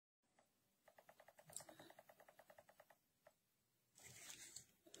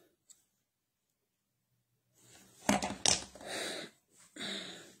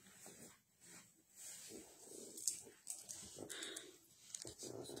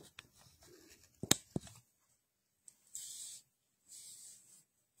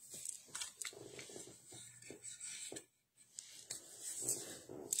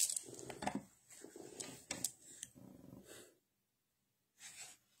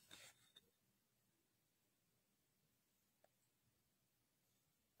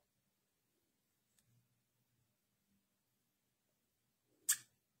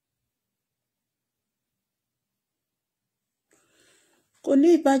Kò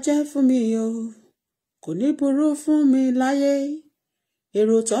ní bàjẹ́ fún mi o. Kò ní burú fún mi láyé.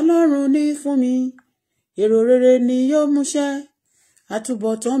 Èrò t'Ọlọ́run ní fún mi. Èrò rere ni yóò múṣẹ.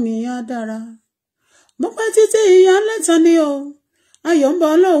 Àtúbọ̀tán mi á dára. Mo pẹ́ títí ìyálẹ́ta ni o. Ayọ̀ ń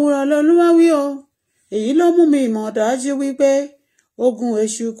bọ̀ lówùúrọ̀ l'Olúwa wí o. Èyí ló mú mi mọ̀ dájú wípé ogun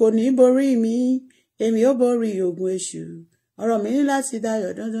èṣù kò ní borí mi. Èmi ó borí ogun èṣù. Ọ̀rọ̀ mi ní láti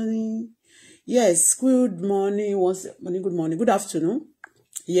dayọ̀ dandan ni. Yes, good morning. Good morning. Good afternoon.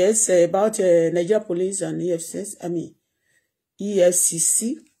 Yes, about Nigeria police and EFCC.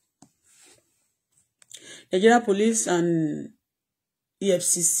 Nigeria police and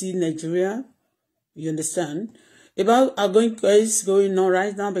EFCC Nigeria. You understand? About is going on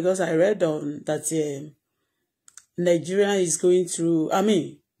right now because I read that Nigeria is going through.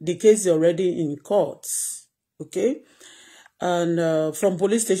 The case is already in courts. Okay. And from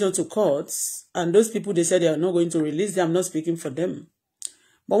police station to courts, and those people, they said they are not going to release them. I'm not speaking for them.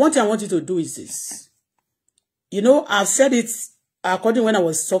 But one thing I want you to do is this. You know, I've said it according when I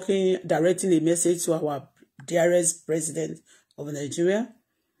was directing a message to our dearest president of Nigeria.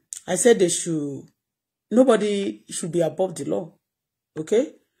 I said nobody should be above the law.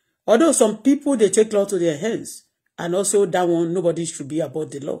 Okay? Although some people, they take law to their hands. And also that one, nobody should be above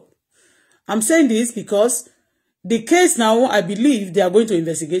the law. I'm saying this because the case now, I believe they are going to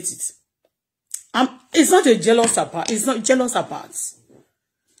investigate it. It's not a jealous apart. It's not jealous apart.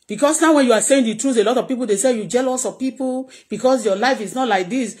 Because now when you are saying the truth, a lot of people, they say you're jealous of people because your life is not like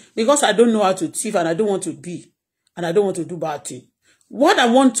this. Because I don't know how to thief and I don't want to be. And I don't want to do bad things. What I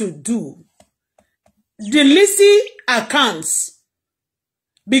want to do, the LIZZY accounts,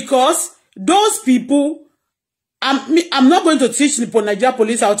 because those people, I'm not going to teach the Nigeria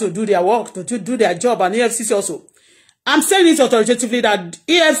police how to do their work, to do their job, and EFCC also. I'm saying it authoritatively that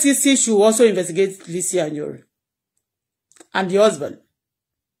EFCC should also investigate LIZZY and Anjorin and the husband.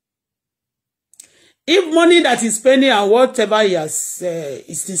 If money that is spending and whatever he has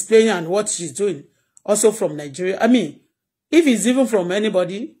is displaying and what she's doing, also from Nigeria, if it's even from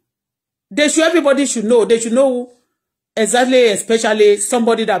anybody, everybody should know. They should know exactly, especially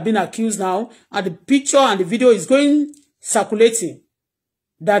somebody that has been accused now, and the picture and the video is circulating,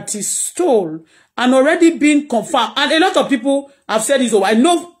 that is stole and already been confirmed. And a lot of people have said this. I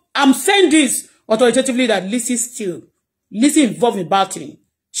know, I'm saying this authoritatively that LIZZY involved in bad thing.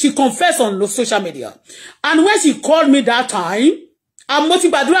 She confessed on social media. And when she called me that time, I'm not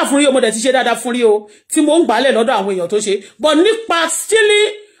gbàdúrà fún rí mo dẹ̀ ti ṣe dáadáa fún rí o tí mo ń gbálẹ̀ lọ́dọ̀ àwọn èèyàn tó ṣe. But nípa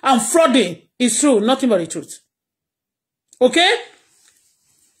stealing and frauding is true, nothing but the truth. Okay?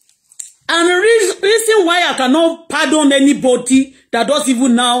 And the reason why I cannot pardon anybody that does evil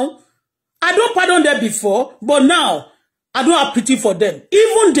now, I don't pardon them before, but now I don't have pity for them.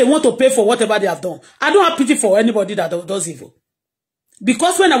 Even they want to pay for whatever they have done. I don't have pity for anybody that does evil.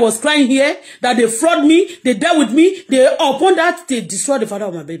 Because when I was crying here, that they fraud me, they dealt with me, upon that, they destroyed the father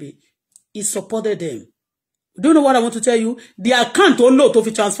of my baby. He supported them. Do you know what I want to tell you? The account only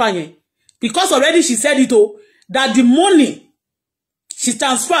to transfer here. Because already she said it that the money she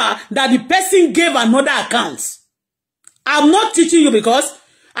transferred, that the person gave another account. I'm not teaching you because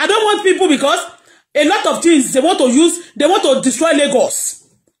I don't want people, because a lot of things they want to destroy Lagos.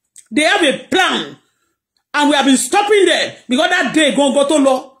 They have a plan. And we have been stopping them because that day go to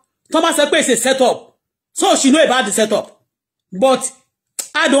law. Thomas said it's a setup. So she know about the setup. But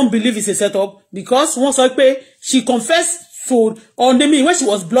I don't believe it's a setup because once she confessed on me when she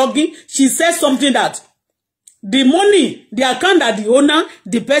was blogging, she said something that the money, the account that the owner,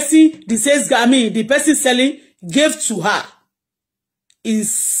 the person selling gave to her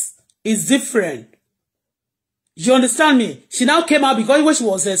is different. You understand me? She now came out because when she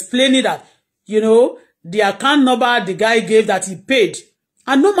was explaining that, the account number the guy gave that he paid.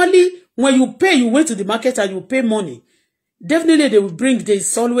 And normally, when you pay, you went to the market and you pay money. Definitely, they will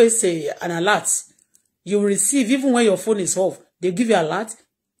there's always an alert. You will receive, even when your phone is off. They give you an alert.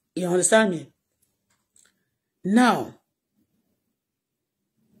 You understand me? Now,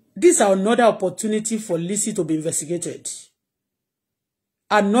 this is another opportunity for LIZZY to be investigated.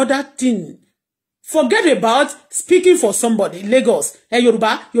 Another thing. Forget about speaking for somebody. Lagos. Hey,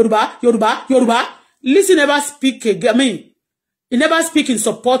 Yoruba. LIZZY never speak again. He never speak in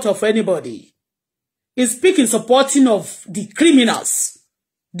support of anybody. He speak in supporting of the criminals.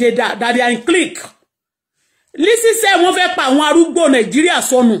 That they are in clique. LIZZY said, wọ́n fẹ́ pa àwọn arúgbó Nigeria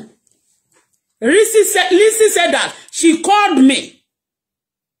sọnù. LIZZY said that. She called me.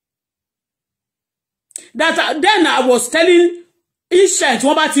 That then I was telling Isha tí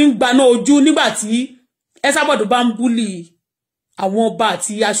wọ́n bá ti ń gbaná ojú nígbà tí Esabod bá ń bully àwọn ọba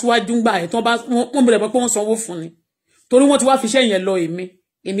àti aṣíwájú ńgbà ẹ̀ tán bá wọ́n bẹ̀rẹ̀ pé wọ́n sanwó fún ni. Torí wọ́n ti wá fi ṣẹ́ yẹn lọ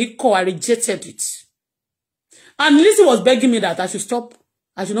èmi kọ̀, I rejected it. And Lizzy was begging me that I should stop,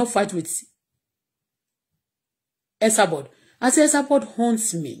 I should not fight with Esabod. I said, Esabod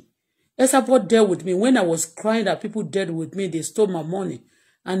haunts me. Esabod dealt with me when I was crying that people dealt with me, they stole my money.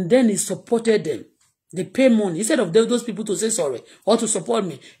 And then he supported them. They pay money. Instead of those people to say sorry or to support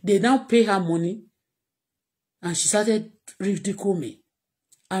me, they now pay her money. And she started ridicule me.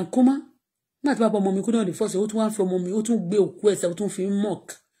 And Kuma, not about mommy couldn't the first, what one from mommy, what one be a quest, what one film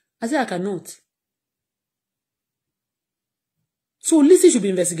mock. I said, I cannot. So Lizzy should be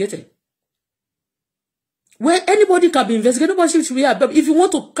investigated. Where anybody can be investigated, nobody should be here. But if you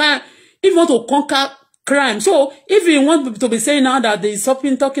want to conquer crime, so if you want to be saying now that there is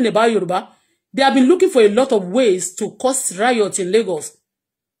something talking about Yoruba, they have been looking for a lot of ways to cause riots in Lagos.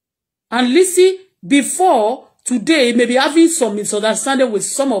 And Lizzy, before today, maybe having some misunderstanding with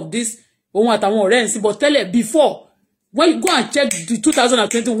some of these, but tell it before, when you go and check the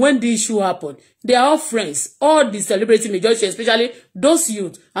 2020, when the issue happened, they are all friends. All the celebrity majority, especially those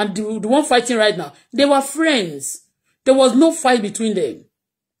youth, and the one fighting right now, they were friends. There was no fight between them.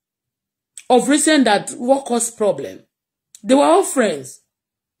 Of recent that what caused problem. They were all friends.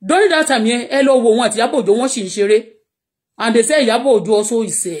 During that time, and they say Yabo Ojo also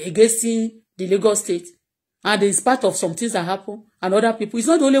is against the Lagos state. And it's part of some things that happen, and other people. It's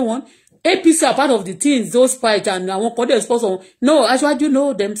not the only one. APC are part of the things, those fights, and I won't call them sponsor. No, actually, you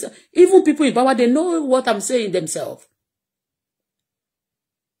know themselves. Even people in power, they know what I'm saying themselves.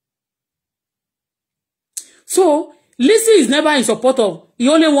 So, Lizzy is never in support of, he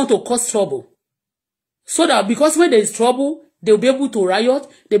only want to cause trouble. So that, because when there is trouble, they'll be able to riot,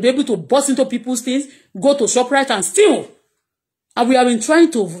 they'll be able to burst into people's things, go to ShopRite and steal. And we have been trying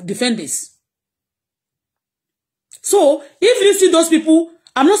to defend this. So, if you see those people,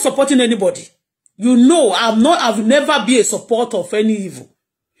 I'm not supporting anybody. You know, I've never been a supporter of any evil.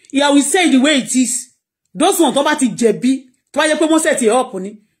 Yeah, we say the way it is. Those ones talk about it, JB.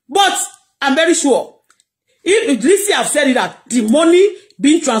 But I'm very sure, if Lizzy have said it, that the money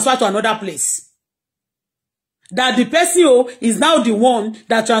being transferred to another place, that the person is now the one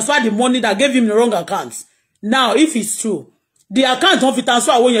that transferred the money that gave him the wrong account. Now, if it's true, the account of the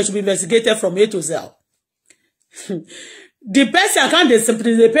transfer should be investigated from A to Z. The person account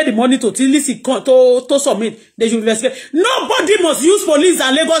they pay the money to Lizzy to submit. They should investigate. Nobody must use police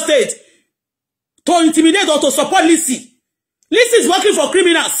and Lagos State to intimidate or to support Lizzy. Lizzy is working for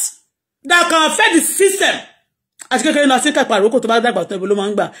criminals that can affect the system.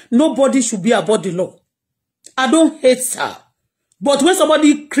 Nobody should be above the law. I don't hate her. But when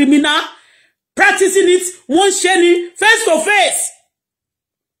somebody criminal practicing it, one shiny face to face.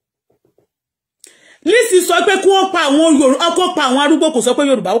 Lizzy sọ pé kí wọ́n pa àwọn arúgbó kò sọ pé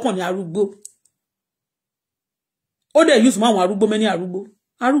Yorùbá ó kàn ní arúgbó. Ó dẹ̀ use àwọn arúgbó mẹ́ni arúgbó.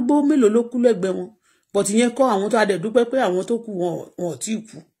 Arúgbó mélòó ló kú lẹ́gbẹ̀ẹ́ wọn. But ìyẹn kọ́ àwọn tó adẹ̀ dúpẹ́ pé àwọn tó kú wọn ò tí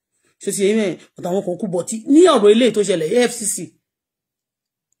kú. Ṣé ti yẹn but àwọn kan kú but ní ọ̀rọ̀ ilé tó ṣẹlẹ̀ EFCC.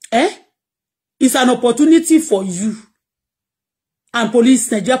 It's an opportunity for you and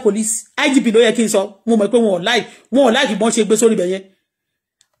police, Nigeria police, IGP ló yẹ kí n sọ. Mo mọ̀ pé wọn ò like bọn ṣe gbé sórí bẹ̀ yẹn.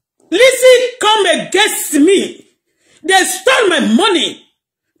 Lizzy come against me. They stole my money.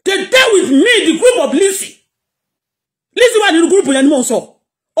 They dealt with me, the group of Lizzy. Lizzy wà nínú group yẹn ni mo sọ.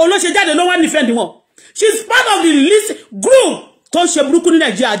 Olóṣè jáde ló wá defend wọn. She's part of the Lizzy group. Tó ṣe burúkú ní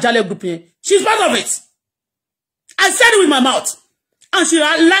Nigeria Ajale group yẹn. She's part of it. I said it with my mouth. And she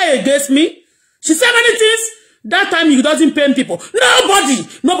lied against me. She said many things. That time he doesn't pay people.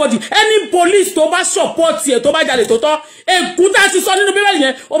 Nobody. Any police tó bá support ye, tó bá jalè tó tọ́. Kuta ti sọ nínú Bíbélì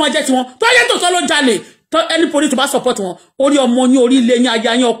yẹn, ó máa jẹ́ ti wọn. Tó yẹ tó tọ́ ló jalè. Any police tó bá support wọn. Orí ọmọ yín, orí ilé yín,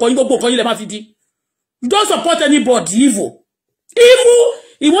 aya yín, ọkọ yín, gbogbo nǹkan yín lẹ máa fi di. You don't support anybody evil. Evil,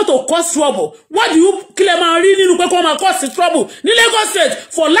 you want to cause trouble. What do you kill a man really pé kó máa cause trouble in Lagos State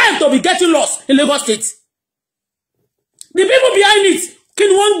for life to be getting lost in Lagos State? The people behind it,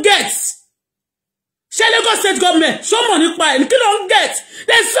 can one get? Shall Lagos State government show money pa and kill get?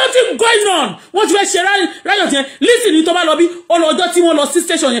 There's something going on. What you share riot? Listen in Toba lobby, all of that team lost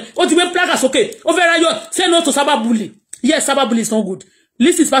station. What you make placards okay? Over riot, say no to cyberbullying. Yes, cyberbullying is not good.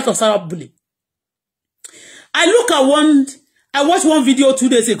 Listen is part of cyberbullying. I watched one video 2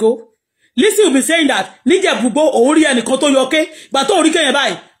 days ago. Lizzy will be saying that Nije Bubo ori ẹnìkan tó yọ ke, gba tó ori ke yẹn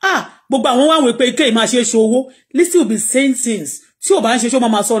báyìí. Gbogbo àwọn wá wí pé ke ma ṣe ṣòwò. Lizzy will be saying things. Tí ó bá ń ṣe ṣó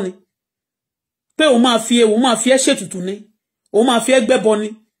máa sọ ni. Pé ó máa fi ṣètùtù ni. Ó máa fi gbẹ́bọ ni.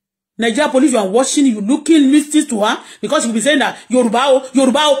 Nigeria police, you are watching, you listening to her because you will be saying that Yoruba.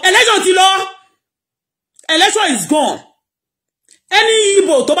 Election ti lọ. Election is gone. Any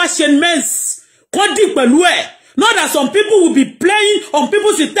Igbo tó bá ṣe mess, kò di pẹ̀lú ẹ̀. Not that some people will be playing on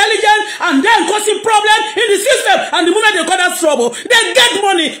people's intelligence and then causing problems in the system. And the moment they got that trouble, they get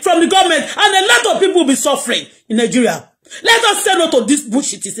money from the government. And a lot of people will be suffering in Nigeria. Let us say no to this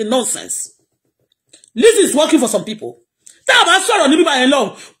bullshit. It's a nonsense. This is working for some people. That about sorrow níbi báyẹn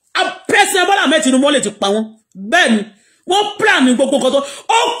lọ. A President Bola Ahmed Tinubu lè ti pa wọ́n. Bẹ́ẹ̀ni, wọ́n plan ní gbogbo nǹkan tó.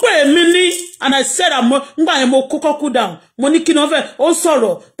 Ó pè mí ní, and I said I'm ngba yẹn mo kọ́kọ́ cool down. Mo ní kí ni wọ́n fẹ́, ó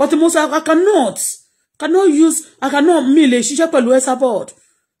sọ̀rọ̀. But mo say I cannot me le ṣiṣẹ́ pẹ̀lú Esabod.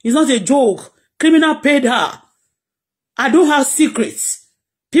 It's not a joke. Criminal paid her. I don't have secrets.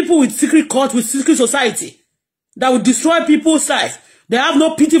 People with secret court, with secret society that will destroy people's life. They have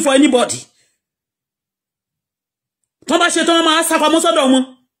no pity for anybody.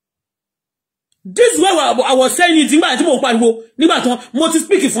 This is what I was saying it nígbà tí mo pariwo nígbà tí mo ti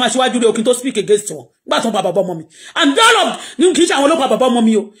speak fún Aṣíwájú rẹ̀ òkín tó speak against wọn nígbà tí wọ́n pa bàbá ọmọ mi and all of ní kì í ṣe àwọn ọlọ́pàá bàbá ọmọ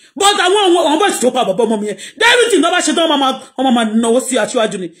mi o but àwọn boys tó pa bàbá ọmọ mi yẹn everything tó bá ṣe tán ọmọ máa náwó sí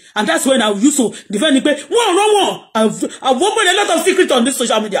Aṣíwájú ni and that's when I used to defend ni pé wọ́n I've opened a lot of secrets on this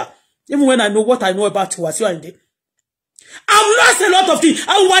social media even when I know what I know about Wasiu Ayinde. I've lost a lot of things.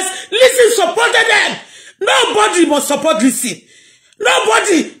 Lizzy supported them. Nobody must support Lizzy.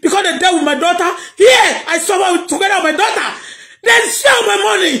 Nobody, because they dealt with my daughter. Here, I suffered together with my daughter. They share my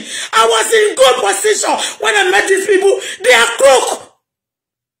money. I was in good position when I met these people. They are crook.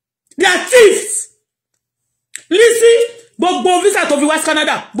 They are thieves. Lizzy, gbogbo visa to West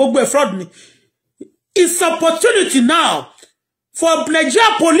Canada, gbogbo fraud me. It's opportunity now for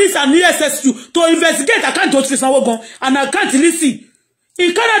Nigeria police and EFCC to investigate. I can't do this and I can't Lizzy.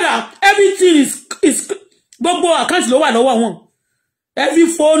 In Canada, everything is gbogbo account lower one. Every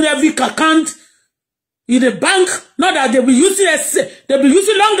phone, every account in the bank, not that they'll be using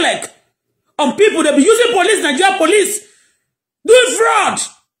long leg on people, they'll be using police, Nigeria police, doing fraud,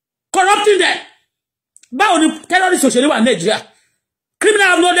 corrupting them. But on terrorist social in Nigeria, criminal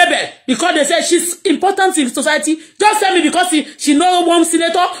have no label because they say she's important in society. Just tell me because she know one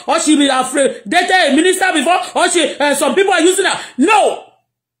senator or she be afraid dated a minister before or she some people are using her. No,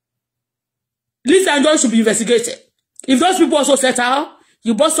 Lizzy Anjorin should be investigated. If those people also set out,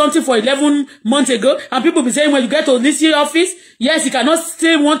 you bought something for 11 months ago, and people be saying when you get to Lizzy office, yes, you cannot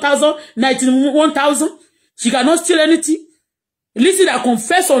steal 1,000, 91,000. She cannot steal anything. Lizzy that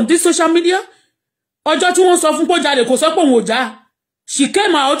confess on this social media, she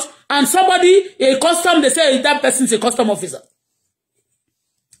came out, and somebody, a custom, they say that person is a custom officer.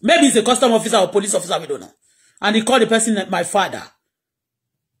 Maybe it's a custom officer or police officer, we don't know. And he called the person my father.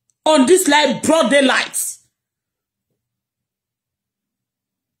 On this light, broad daylight.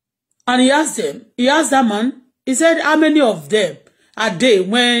 And he asked that man, he said, how many of them are they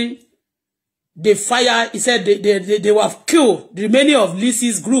when they fire? He said they were killed. The many of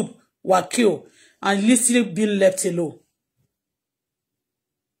Lizzy's group were killed. And Lizzy being left alone.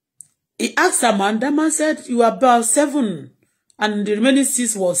 He asked that man said, you are about 7. And the remaining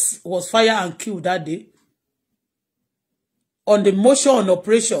 6 was fired and killed that day. On the motion on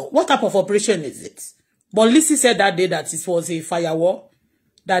operation. What type of operation is it? But Lizzy said that day that it was a firewall.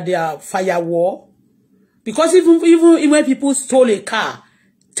 That they are firewall. Because even when people stole a car,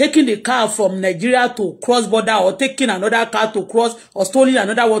 taking the car from Nigeria to cross border or taking another car to cross or stealing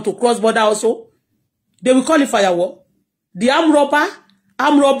another one to cross border also, they will call it firewall. The armed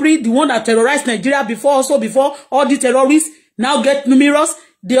robbery, the one that terrorized Nigeria before all the terrorists now get numerous,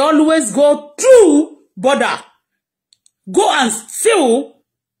 they always go through border. Go and steal.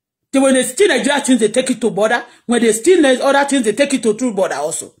 When they steal Nigeria things, they take it to border. When they steal other things, they take it to true border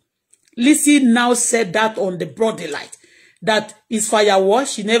also. Lizzy now said that on the broad daylight. That is firewall.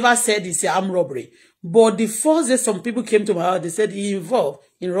 She never said it's armed robbery. But the first day some people came to my house, they said he involved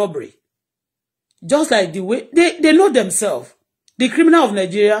in robbery. Just like the way, they know themselves. The criminal of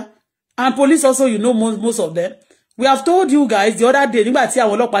Nigeria, and police also, you know most of them. We have told you guys the other day,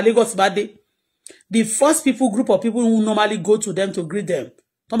 the first group of people who normally go to them to greet them.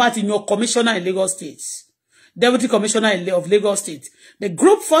 Somebody, your commissioner in Lagos State, deputy commissioner of Lagos State. The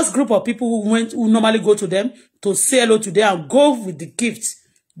first group of people who normally go to them to say hello to them and go with the gifts,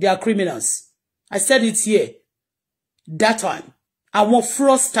 they are criminals. I said it here. That time, I want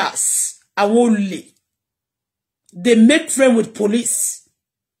fraudsters. I want only. They make friends with police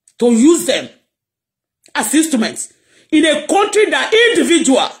to use them as instruments. In a country that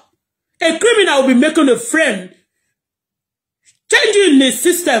individual, a criminal will be making a friend. Changing the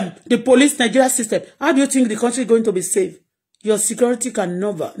system, the police Nigeria system. How do you think the country is going to be safe? Your security can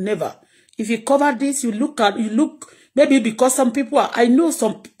never. If you cover this, you look, maybe because some people I know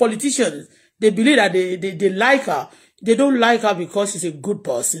some politicians, they believe that they like her. They don't like her because she's a good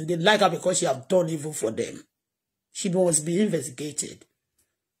person. They like her because she have done evil for them. She must be investigated.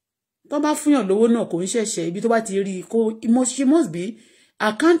 Tó bá fúnyàn lówó náà kò ń ṣẹ̀ṣẹ̀ ibi tó bá ti rí she must be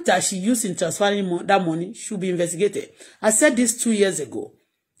account that she used in transferring that money should be investigated. I said this 2 years ago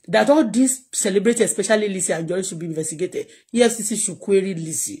that all these celebrities, especially Lizzy and Anjorin, should be investigated. EFCC should query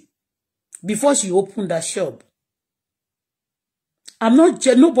Lizzy before she opened that shop. I'm not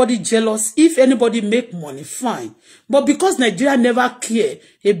nobody jealous. If anybody make money, fine. But because Nigeria never care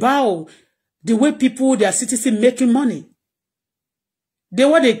about the way people, their citizens making money, they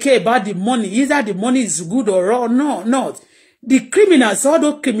want to care about the money. Either the money is good or wrong, no, not. The criminals, all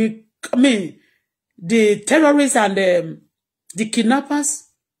those the terrorists and the kidnappers,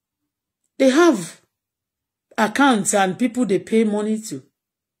 they have accounts and people they pay money to.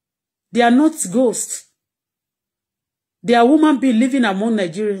 They are not ghosts. They are human beings living among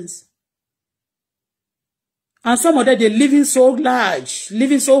Nigerians. And some of them, they're living so large,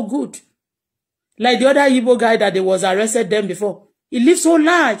 living so good. Like the other Igbo guy that they was arrested them before. He lived so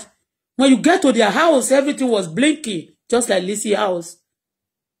large. When you get to their house, everything was blinking, just like Lizzy's house.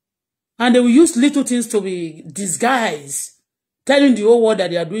 And they will use little things to be disguised, telling the whole world that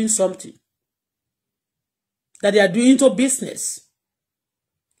they are doing something. That they are doing into business.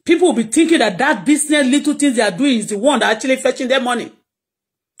 People will be thinking that that business, little things they are doing is the one that actually fetching their money.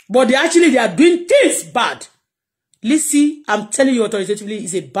 But they are doing things bad. Lizzy, I'm telling you authoritatively,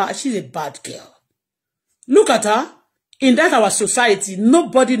 she's a bad girl. Look at her. In that our society,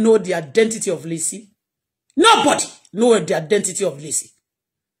 nobody know the identity of Lizzy. Nobody know the identity of Lizzy.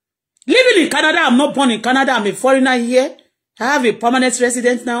 Living in Canada, I'm not born in Canada. I'm a foreigner here. I have a permanent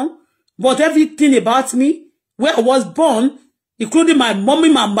residence now. But everything about me, where I was born, including my mommy,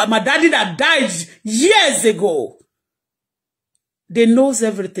 my daddy that died years ago, they knows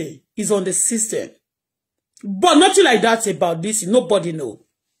everything. It's on the system. But nothing like that about Lizzy. Nobody know.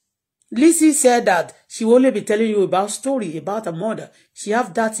 Lizzy said that she will only be telling you about story, about her mother. She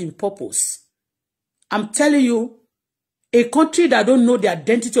have that in purpose. I'm telling you, a country that don't know the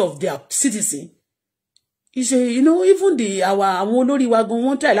identity of their citizen, is you know, even our olórí wa gan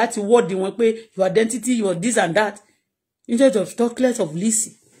wọ́n try láti word the one pé your identity, your this and that, instead of talk less of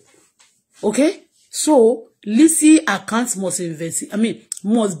Lizzy. Okay? So, Lizzy accounts must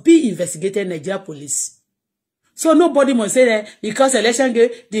be investigated Nigeria police. So nobody must say that because election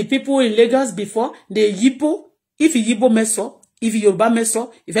gave the people in Lagos before, the Yibo, if Yibo mess up, if Yoruba mess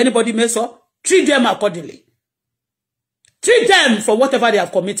up, if anybody mess up, treat them accordingly. Treat them for whatever they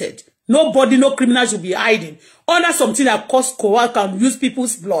have committed. Nobody, no criminal should be hiding under something that cause coercion, can use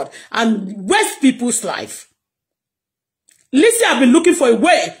people's blood and waste people's life. Lizzy have been looking for a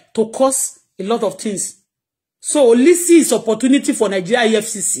way to cause a lot of things. So Lizzy is opportunity for Nigeria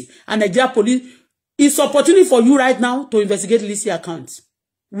EFCC and Nigeria police. It's opportunity for you right now to investigate Lizzy accounts.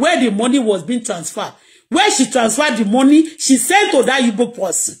 Where the money was being transferred. Where she transferred the money she sent to that Igbo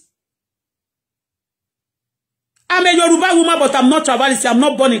person. I'm a Yoruba woman, but I'm not travelist. I'm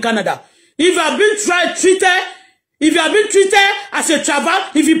not born in Canada. If you have been treated as a travel,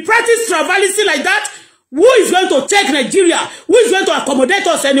 if you practice travelism like that, who is going to take Nigeria? Who is going to accommodate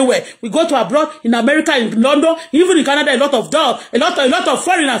us anywhere? We go to abroad, in America, in London, even in Canada, a lot of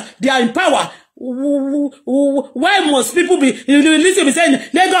foreigners, they are in power. Why must people be Lizzy be saying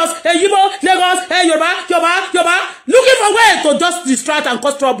Lagos, hey Yibo, Lagos, hey Yoruba, looking for way to just distract and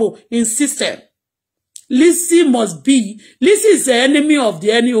cause trouble in system? Lizzy is the enemy of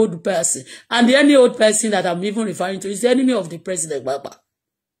any old person, and the any old person that I'm even referring to is the enemy of the president. Baba,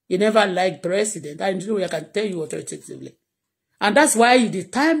 he never liked president. I know I can tell you authoritatively, and that's why the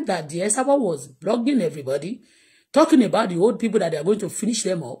time that the Esaba was blogging everybody, talking about the old people that they are going to finish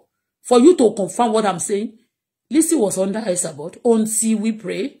them up. For you to confirm what I'm saying, Lizzy was under Esabod until we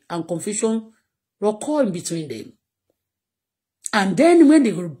pray and confusion occur in between them. And then when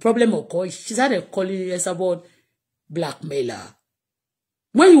the problem occurred, she started calling Esabod blackmailer.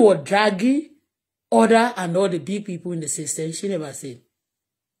 When you were dragging other and all the big people in the system, she never said.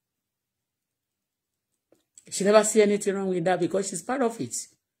 She never see anything wrong with that because she's part of it.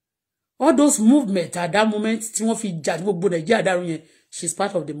 All those movements at that moment, she's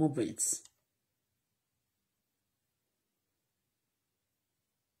part of the movement.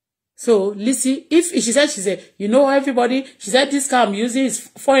 So, Lizzy, if she said, you know, everybody, she said, this car I'm using is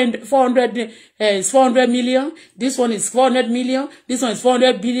 400 million. This one is 400 million. This one is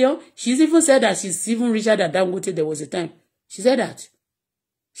 400 billion. She's even said that she's even richer than Dangote. There was a time. She said that.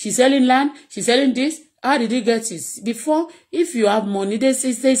 She's selling land. She's selling this. How did he get it? Before, if you have money,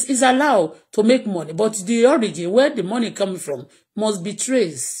 it's allowed to make money. But the origin, where the money coming from, must be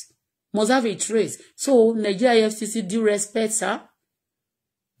traced. Must have a trace. So, Nigeria EFCC do respect her.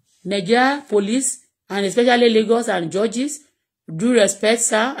 Nigeria police and especially Lagos and judges. Do respect,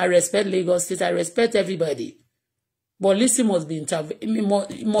 sir. I respect Lagos State. I respect everybody. But Lizzy must be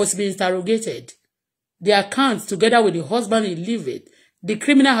interrogated. The accounts, together with the husband he live with, the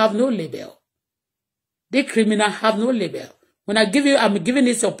criminal have no label. The criminal have no label. When I'm giving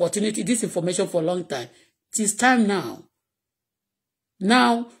this opportunity, this information for a long time. It is time now.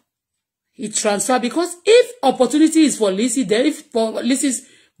 Now, it transfer, because if opportunity is for Lizzy, then if Lizzy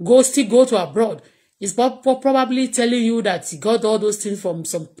still go to abroad, it's probably telling you that he got all those things from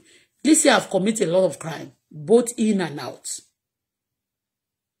some. Lizzy have committed a lot of crime, both in and out.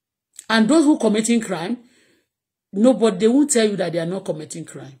 And those who committing crime, nobody, they won't tell you that they are not committing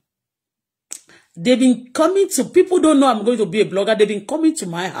crime. They've been coming to, people don't know I'm going to be a blogger. They've been coming to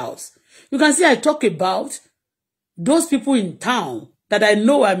my house. You can see I talk about those people in town that I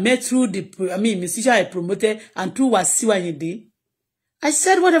know I met through musician I promoted and through Wasiu Ayinde. I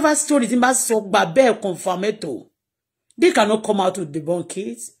said whatever story they must so babe confirm it. They cannot come out to debunk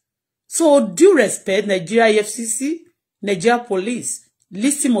it. So due respect, Nigeria EFCC, Nigeria police,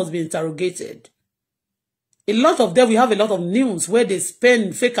 Lizzy must be interrogated. A lot of them, we have a lot of news where they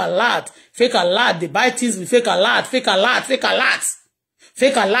spend fake alert, they buy things with fake alert.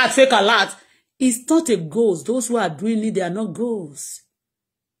 It's not a ghost. Those who are doing it, they are not ghosts.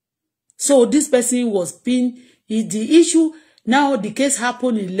 So this person was being, the issue, now the case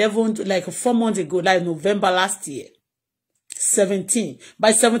happened 4 months ago, like November last year. 17.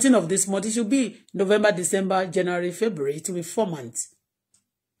 By 17 of this month, it should be November, December, January, February. It will be 4 months.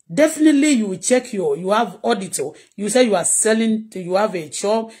 Definitely you will check you have auditor. You say you are selling, you have a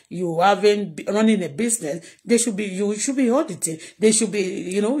job, you haven't running a business. You should be auditing. They should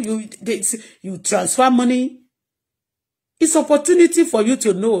be, you transfer money. It's opportunity for you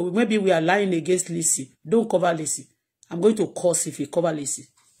to know, maybe we are lying against Lizzy. Don't cover Lizzy. I'm going to curse if you cover Lizzy.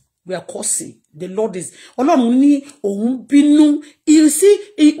 We are cursing. The Lord is, you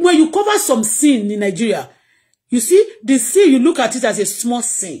see, when you cover some sin in Nigeria, you see, the sin, you look at it as a small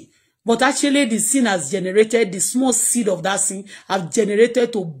sin. But actually, the sin has generated, the small seed of that sin have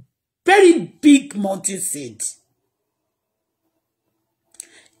generated to very big mountain seed.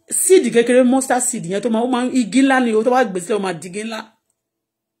 Seed, kékeré mustard seed, yẹn tó máa igi ńlá ni, ó tó bá gbèsè ó máa di igi ńlá.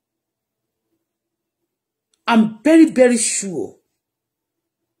 I'm very, very sure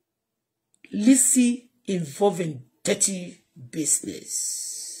Lizzy involved in dirty business.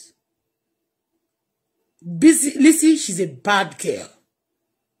 Lizzy, she's a bad girl.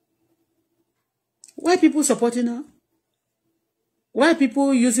 Why people supporting her? Why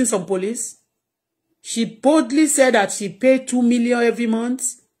people using some police? She boldly said that she paid 2 million every month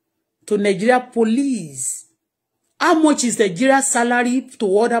to Nigeria police. How much is Nigeria's salary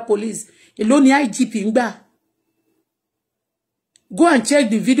to other police? Alone IGP ngba. Go and check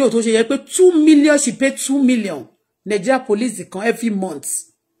the video. To she pay 2 million. She paid 2 million. Nigeria police every month.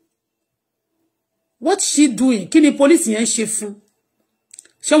 What's she doing? Kí ni police yẹn ṣe fún?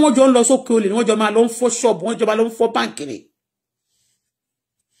 Ṣé wọ́n jọ ń lọ sókè olè ni wọ́n jọ máa lọ ń fọ́ shop, wọ́n jọ máa lọ ń fọ́ bank ni?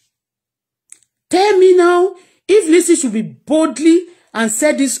 Tell me now, if Lizzy should be boldly and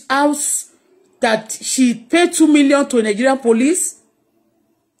said this house that she paid 2 million to Nigerian police,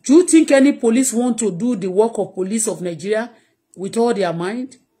 do you think any police want to do the work of police of Nigeria with all their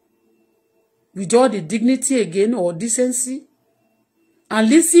mind? With all the dignity again or decency? And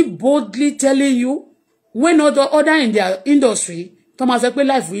Lizzy boldly telling you, when other in their industry, Thomas say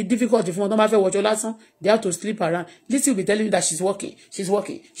life will be difficult if one don't watch last, they have to sleep around. Lizzy will be telling you that she's working.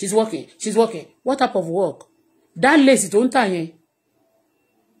 What type of work? That lazy don't tell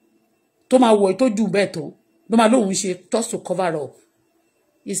Toma wo to do better. Toma lo she just to cover up.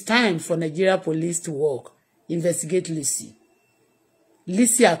 It's time for Nigeria police to work. Investigate Lizzy.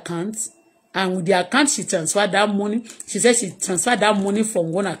 Lizzy accounts. And with the account, she transferred that money. She said she transferred that money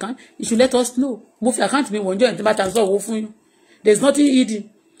from one account. You should let us know. Move your account me one day and transfer. There's nothing hidden.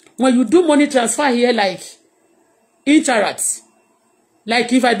 When you do money transfer here, like Interact,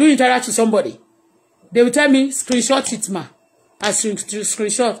 like if I do Interact to somebody, they will tell me screenshot it, ma. I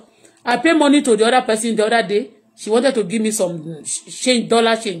screenshot. I pay money to the other person the other day. She wanted to give me some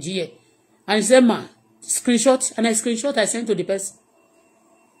dollar change here, and she said, ma, screenshot, and I screenshot. I sent to the person.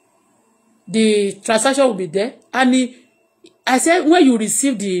 The transaction will be there. And I said, when you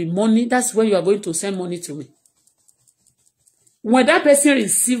receive the money, that's when you are going to send money to me. When that person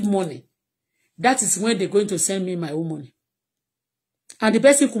receive money, that is when they're going to send me my own money. And the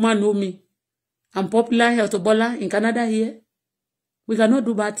person come know me. I'm popular here, Auto-Bola, in Canada here. We cannot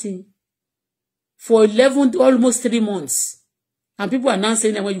do bad thing. For 11, almost 3 months. And people are now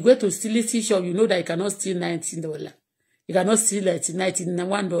saying that when you go to steal shop, you know that you cannot steal $19. You cannot steal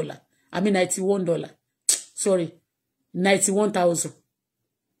 $91. I mean $91. Sorry, 91,000.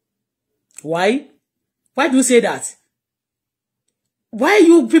 Why? Why do you say that? Why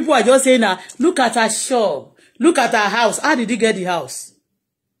you people are just saying that? Look at her shop. Look at her house. How did he get the house?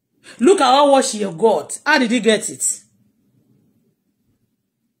 Look at how much she got. How did he get it?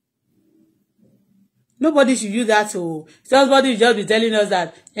 Nobody should use that to. Somebody just be telling us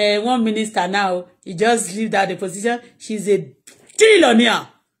that one minister now, he just leave that the position. She's a trillionaire.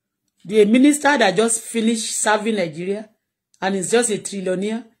 The minister that just finished serving Nigeria and is just a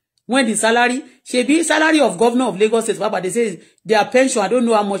trillionaire. When the salary, salary of governor of Lagos State, but they say their pension, I don't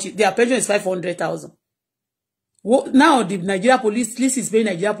know how much, their pension is 500,000. Now the Nigeria police, this is paying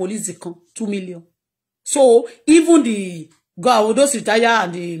Nigeria police 2 million. So even those retire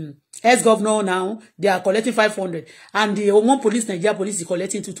and the ex-governor now, they are collecting 500. And the one police, Nigeria police is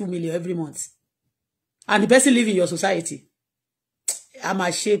collecting 2 million every month. And the person live in your society. I'm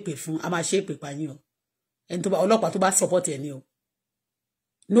a shape by you. And to ba support you.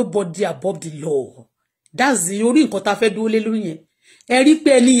 Nobody above the law. That's the only nǹkan tá fẹ́ dúró lé lórí yẹn. Ẹ rí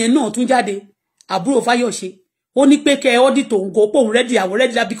pé ẹni yẹn náà tún jáde. Àbúrò Fáyọ̀ṣe. Ó ní pé kẹ́ audit òun go pé òun ready àwọn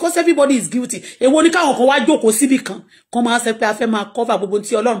ready because everybody is guilty. Èwo ni káwọn kan wá jókòó síbí kan. Kan máa ṣe pé a fẹ́ máa cover gbogbo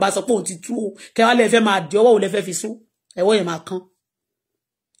tí Ọlọ́run bá sọ pé òun ti tú o. Kẹ́ wá lè fẹ́ máa di ọwọ́ ò lè fẹ́ fi sú. Ẹ̀wọ́ yẹn máa kan.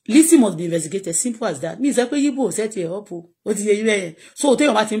 Lizzy must be investigated. Simple as that. Me say pé Yibo set you up o. Ó ti yé yín bẹ́ẹ̀. So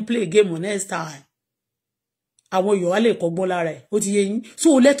téèyàn bá ti ń play game next time. Àwọn èèyàn á lè kọ́gbọ́n lára ẹ̀. Ó ti yé yín.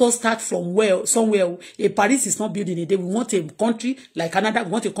 So let us start from somewhere. A Paris is not built in a day. We want a country like Canada.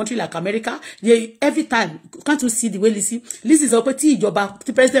 We want a country like America. Every time, can't you see the way Lizzy is up tí ìjọba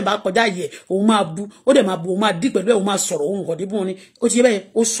tí president bá kọjá yẹ òun máa bú ó dẹ̀ máa bú òun máa dí pẹ̀lú ẹ̀ òun máa sọ̀rọ̀ òun kò dé bú wọn ni ó ti yé bẹ́ẹ̀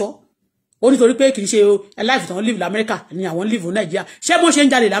ó sọ ó nítorí pé kì í ṣe life tí wọ́n live l'America ni àwọn live ní Nàìjíríà ṣé bọ́n ṣe ń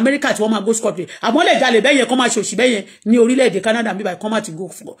jalè l'America tí wọ́n máa go scot-free àmọ́ lè jalè bẹ́ẹ̀ yẹn kọ́ máa ṣe òṣì bẹ́ẹ̀ yẹn ní orílẹ̀-èdè Canada bí báyìí come out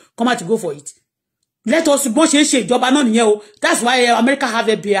to go for it. Let us bọ́n ṣe ń ṣe ìjọba náà nìyẹn o. That's why America have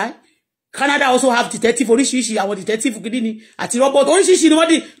FBI. Canada also have detective oríṣiríṣi àwọn detective gidi ni àti robot oríṣiríṣi ni wọ́n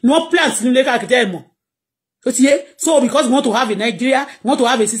di no plans nílé káàkiri ẹ̀ mọ̀. Ó ti yé so because we want to have in Nigeria we want to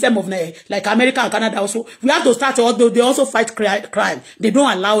have a system of like America and Canada also we have to start they also fight crime. They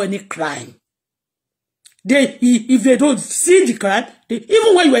don't allow any crime. If they don't see the crime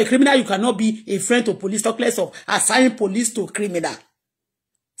even when you are a criminal you cannot be a friend to police talk less of assigning police to criminal.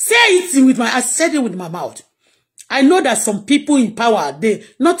 Say it with I said it with my mouth. I know that some people in power, they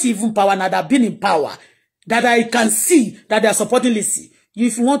not even power now, they've been in power, that I can see that they are supporting Lizzy.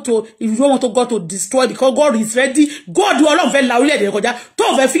 If you don't want to go to destroy because God is ready, God do Ọlọ́run fẹ́ la orílẹ̀-èdè kọjá.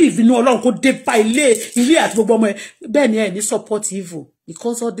 Tó fẹ́ feel if you know Ọlọ́run kó dé pa ilé àti gbogbo ọmọ ẹ̀. Bẹ́ẹ̀ ni ẹ ní support evil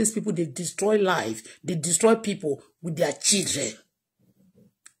because all these people they destroy life, they destroy people with their children.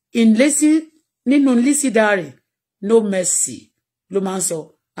 In Lizzy, nínú Lizzy diary, no mercy. Ló máa ń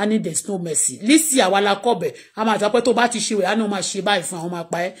sọ. And there's no mercy. Lizzy àwàlá kọ́bẹ̀. A máa tọ́pẹ́ tó bá ti ṣe wẹ̀, a ní o máa ṣe báyìí fún àwọn máa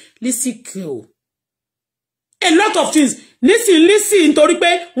pa ẹ́. Lizzy kill. A lot of things. Lizzy nítorí pé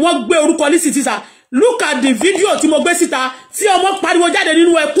wọ́n gbé orúkọ Lizzy síta. Look at the video tí mo gbé síta. Tí ọmọ pariwo jáde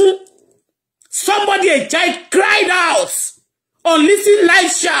nínú ẹkún. Somebody, a child, cried out on Lizzy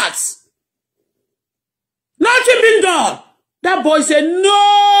live chat. Nothing been done. That boy said,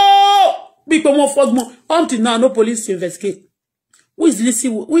 no. Because one first month. Until now, no police to investigate. Who is Lizzy?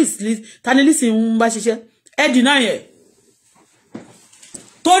 Who is Lizzy? Tani Lizzy ń bá ṣiṣẹ́? Ẹ deny ẹ̀.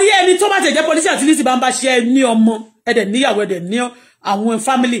 Torí ẹni tó bá tẹ̀ jẹ́ police àti Lizzy bá ń bá ṣiṣẹ́ ní ọmọ. Ẹ dẹ̀ níyàwó ẹ dẹ̀ ní àwọn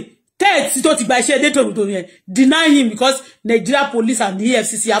family. Tẹ́ẹ̀tì tó ti gba iṣẹ́ dé tòrò yẹn. Deny him because Nigeria police and the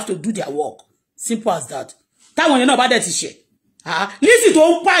EFCC have to do their work. Simple as that. Táwọn yẹn náà bá dẹ̀ ti ṣe. Lizzy tó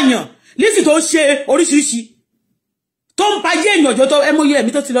ń pààyàn. Lizzy tó ń ṣe oríṣiríṣi. Tó ń pa yé èèyàn jọ tó ẹmọye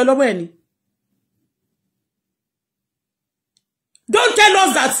ẹ̀mí tó ti lọ lọ́wọ́ ẹ̀ ni. Don't tell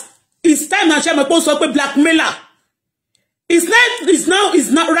us that it's time now share my post up with blackmailer. It's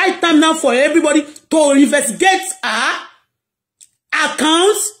not right time now for everybody to investigate her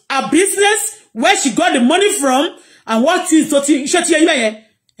accounts, her business, where she got the money from, and what is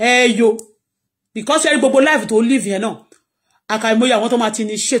to yo. Because everybody life to live here now. Akaimoya àwọn tó máa ti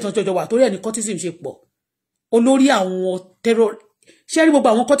ní shit on jojo wa torí ẹni cultism ṣe pọ̀. Olórí àwọn terror. Share gbogbo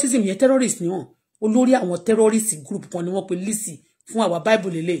àwọn cultism yẹn terrorist ni wọ́n. Olórí àwọn terrorist group kan ni wọ́n pè Lizzy. Fún our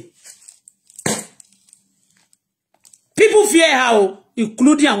Bible lele. People fear how,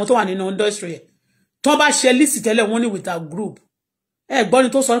 including àwọn tó wà nínú industry. Tó bá ṣe Lizzy tẹ́lẹ̀ wọ́n ní with our group. Gbọ́ ni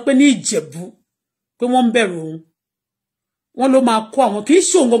tó sọ pé ní Ìjẹ̀bú pé wọ́n ń bẹ̀rù òun. Wọ́n ló máa kó àwọn kì í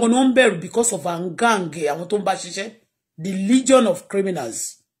ṣe òun gangan ni wọ́n ń bẹ̀rù because of gang àwọn tó ń bá ṣiṣẹ́. The legion of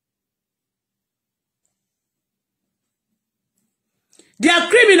criminals. They are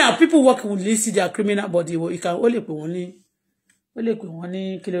criminal. People working with Lizzy, they are criminal, but you can only put one. Ó lè pè wọ́n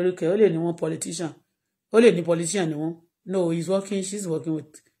ní kí lóríkẹ́ ó lè ní wọ́n politician Only the politician ni wọ́n. No, she's working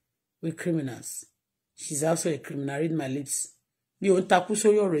with criminals. She's also a criminal. Read my lips. Mi ò ń takú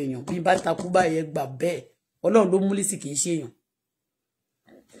sórí ọ̀rọ̀ èèyàn. Bí bá takú báyẹn gbà bẹ́ẹ̀. Ọlọ́run ló mú Lizzy kì í ṣe èèyàn.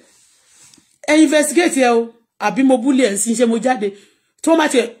 Ẹ investigate ẹ o. Àbí mo bully ẹ̀ ń sin ṣé mo jáde. Tó má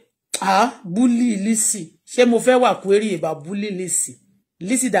ti bully Lizzy. Ṣé mo fẹ́ wà query about bully Lizzy.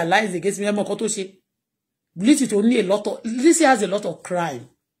 Lizzy that lies against me. Ẹ mọ̀ kan tó ṣe. Lizzy tó ní Lizzy has a lot of crime.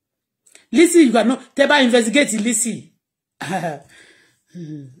 Lizzy, you cannot tẹ́ bá investigate Lizzy.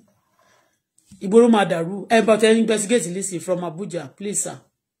 Ìgboro máa dàrú. But investigate Lizzy from Abuja, please sir.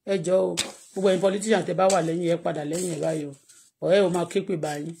 Ẹ jọ̀ọ́ gbogbo ẹ̀yin politician tẹ́ bá wà lẹ́yìn ẹ padà lẹ́yìn ẹ báyìí o. Ẹ ó máa ké pè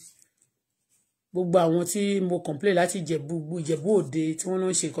báyìí. Gbogbo àwọn tí mo complain láti Ìjẹ̀bú Òde tí wọ́n lọ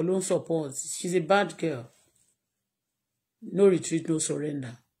ń ṣe nǹkan ló ń support. She's a bad girl. No retreat, no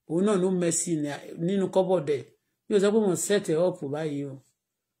surrender. Òun náà no mercy nínú cupboard ẹ̀. Mi ò sọ pé mo set ẹ up báyìí o.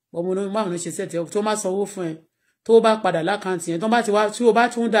 Ọmọ náà máa ń ṣe set ẹ up tó máa sanwó fún ẹ. Tó bá padà lákàntì yẹn tó bá ti wá tí o bá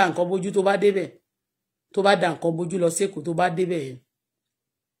tún dá nǹkan bójú tó bá débẹ̀. Tó bá dá nǹkan bójú lọ sí Èkó tó bá débẹ̀ yẹn.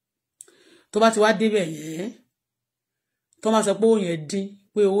 Tó bá ti wá débẹ̀ yẹn. Tó máa sọ pé ó yẹn dín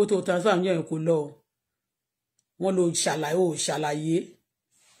pé owó tó transfer mi yẹn kò lọ. Wọ́n lọ ṣàlàyé.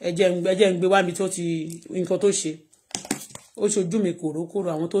 Ẹ jẹ́ ń gbé wá mi tó ti nǹkan tó ṣe. Ó ṣojú mi kòrókòrò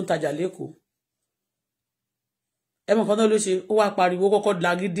àwọn tó ń tajà lẹ́kọ̀ọ́. Ẹ mọ̀ kan tó ló ṣe ó wá pariwo kọ́kọ́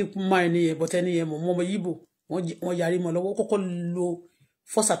lágídí mọ́ ẹni yẹn bọ́tẹ́ ẹni yẹn mọ̀ yíbò wọ́n yarí mọ́ lọ́wọ́ kọ́kọ́ lo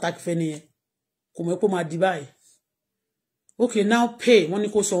force attack fẹ́ ni yẹn kò mọ̀ pé ó máa di báyìí. Okay, now pay wọ́n ní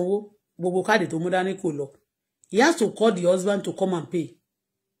kó sanwó gbogbo káàdì tó mú dání kò lọ. He has to call the husband to come and pay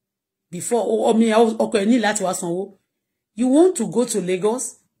before ọkọ ẹ̀ ní láti wá sanwó. You want to go to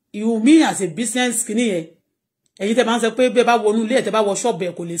Lagos? You mean as a business kìíní yẹn? Ẹ̀yin tẹ́ bá ń sọ pé bẹ́ẹ̀ bá wọnú ilé ẹ̀ tẹ́ bá wọ ṣọ́ọ̀bù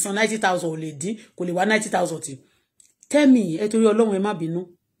ẹ̀ kò lè san 90,000 ò lè dín kò lè wá 90,000 tí. Tell me ẹ torí Ọlọ́run ẹ má bínú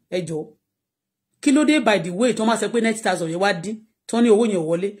ẹ jọ̀ọ́. Kí ló dé by the way tó máa sọ pé 90,000 yẹn wá dín tó ní owó yẹn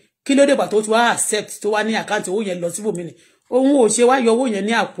wọlé. Kí ló dé gbà tó ti wá accept tó wá ní àkáǹtì owó yẹn lọ síbòmí ni. Òun ò ṣe wá yọ owó yẹn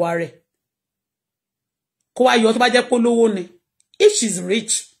ní àpò ààrẹ. Kó wá yọ tó bá jẹ́ pé lówó ni. If she's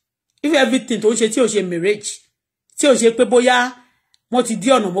rich, if everything tó ń ṣe tí ò ṣe marriage, tí ò ṣe pé bóyá wọ́n ti dí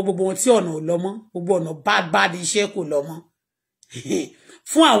ọ̀nà mọ́ gbogbo wọn tí ọ̀nà ò lọ mọ́ gbogbo ọ̀nà bad iṣẹ́ kò lọ mọ́.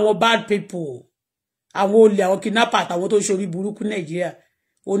 Fún àwọn bad people àwọn olè àwọn kidnapper àtàwọn tó ń ṣorí burúkú Nàìjíríà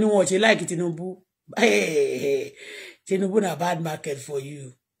ó ní wọn ò ṣe like Tinubu. Tinubu na bad market for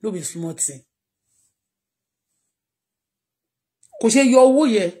you no be small thing. Kò ṣe yọ owó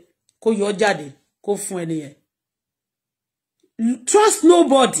yẹn kó yọ jáde kó fún ẹni yẹn. Trust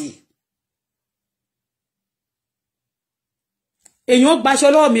nobody. Èèyàn gbaṣọ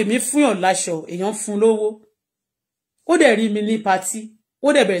lọ́wọ́ mi fún yàn láṣọ èèyàn fún lówó ó dẹ̀ rí mi ní party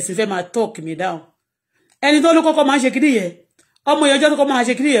ó dẹ̀ bẹ̀rẹ̀ sí fẹ́ máa talk me down. Ẹni tó ló kọ́kọ́ máa ṣe kiri yẹn ọmọ yẹn ọjọ́ tó kọ́ máa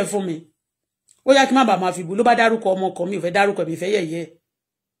ṣe kiri yẹn fún mi ó yá kí má bàa máa fi bú ló bá dárúkọ ọmọ kan mi ò fẹ́ dárúkọ mi fẹ́ yẹ̀yẹ́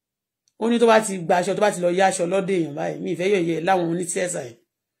ó ní tó bá ti gbaṣọ tó bá ti lọ yá aṣọ lọ́dọ̀ èèyàn báyìí mi fẹ́ yẹ̀yẹ́ láwọn onítìẹ́sà yẹn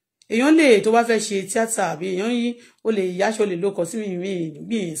èèyàn lè tó bá fẹ́ ṣe tíátà àbí èèyàn yín ó lè yáṣọ lè lókọ sí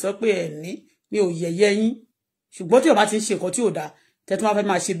mi sọ pé ẹ̀ ní mi ò yẹ̀yẹ́ yín ṣùgbọ́n tí o bá ti ń ṣe nǹkan tí ò dáa tẹ́tí máa fẹ́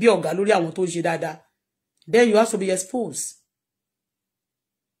máa ṣe bí ọ̀gá lórí àwọn tó ń ṣe dáadáa then you have to be exposed.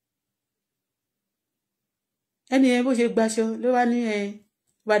 Ẹni yẹn bó ṣe gbaṣọ ló wá ní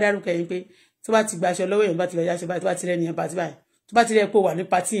bá dárúkọ yín pé tó bá ti gbaṣọ lọ́wọ́ yẹn bá ti lọ yáṣọ báyìí tó bá ti rẹ́ nìyẹn pàtí báyìí tó bá ti rẹ́ pé wà ní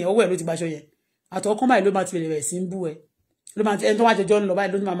pàtí yẹn ọwọ́ ẹ̀ ló ti gbaṣọ yẹn àtọkọ́ báyìí ló máa ti bẹ̀rẹ̀ sí ń bú ẹ ló máa ẹni tó wá jọjọ́ ń lọ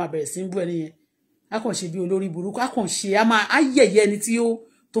báyìí ló ní máa bẹ̀rẹ̀ sí ń bú ẹ nìyẹn á kàn ṣe bí olórí burúkú á kàn ṣe á máa ayẹyẹ ẹni tí ó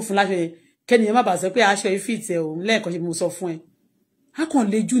tó fún láṣọ yẹn kẹ́ni yẹn má bàa sọ pé aṣọ yìí fìt ẹ òun lẹ́ẹ̀kan ṣe bí mo sọ fún ẹ á kàn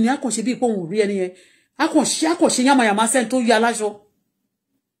lejú ni á kàn ṣe bí ipò òun rí ẹni yẹn á kàn ṣe yàmàyàmá sẹ́ni tó yá láṣọ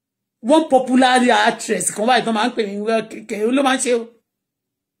one popular actress kan báyìí tó máa ń pè ní kẹ̀kẹ́ ló máa ń ṣe o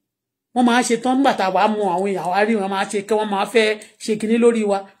wọ́n máa ṣe tán nígbà tá a wàá mọ àwọn èèyàn wá rí wọn máa ṣe kí wọ́n máa fẹ́ ṣe kinní lórí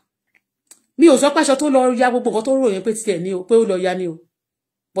wa mi ò sọ pàṣọ tó lọ ya gbogbo nǹkan tó ròyìn pé tiẹ̀ ní o pé ó lọ ya ní o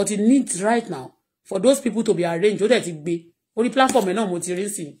but it needs right now for those people to be arranged ó dẹ̀ ti gbé orí platform ẹ̀ náà mo ti rí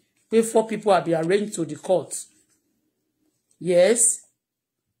sí pé 4 people have been arranged to the court yes.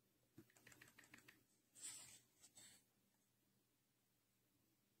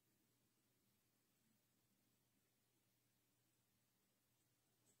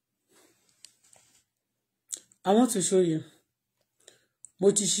 I want to show you.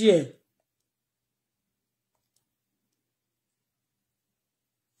 Mo ti share.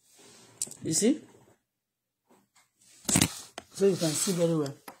 You see? So you can see very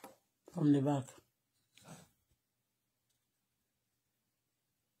well from the back.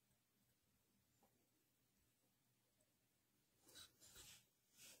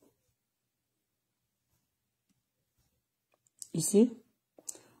 You see?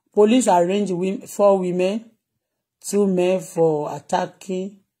 Police arranged 4 women, 2 men for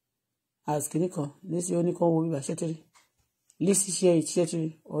attacking as clinical. This is only called by Shetty. Lizzy share it,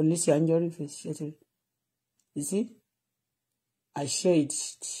 Shetty, or Lizzy Anjorin face, Shetty. You see? I share it,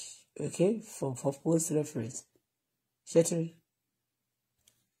 okay, for post reference. Shetty.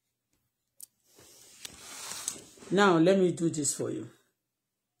 Now, let me do this for you.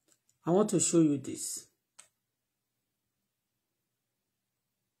 I want to show you this.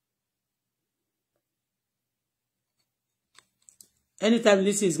 Anytime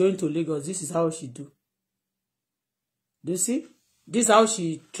Lizzy is going to Lagos, this is how she do. Do you see? This is how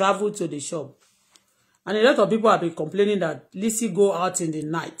she traveled to the shop. And a lot of people have been complaining that Lizzy go out in the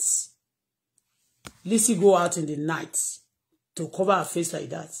night. Lizzy go out in the night to cover her face like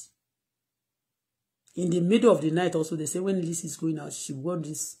that. In the middle of the night also, they say when Lizzy is going out, she wore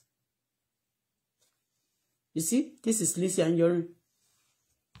this. You see? This is Lizzy Anjorin.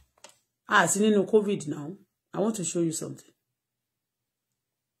 Seen no COVID now. I want to show you something.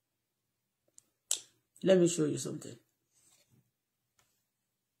 Let me show you something.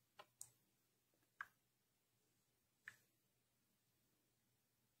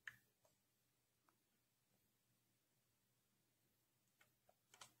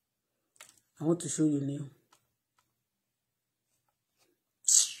 I want to show you now.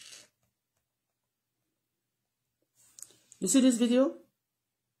 You see this video?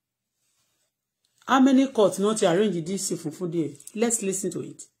 How many courts not arrange this for day? Let's listen to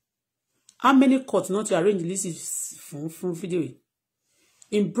it. How many courts not arrange Lizzy from video?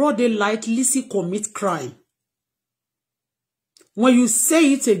 In broad daylight, Lizzy commit crime. When you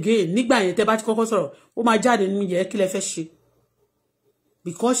say it again, nígbà yẹn tẹ́ bá ti kọ́kọ́ sọ̀rọ̀, ó máa jáde nínú yẹ kí lẹ fẹ́ ṣe.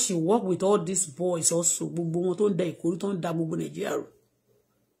 Because she work with all these boys also, gbogbo wọn tó ń da ìkórè tó ń da gbogbo Nàìjíríà rú.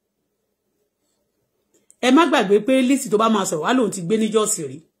 Ẹ má gbàgbé pé Lizzy tó bá máa sọ̀rọ̀, wá lóun ti gbé ní Jọ́ọ̀sì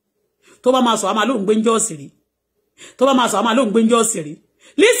rí. Tó bá máa sọ̀rọ̀, á máa lóun gbé ní Jọ́ọ̀sì rí. Tó bá máa sọ̀rọ̀, á máa lóun gbé ní Jọ́ọ̀sì rí.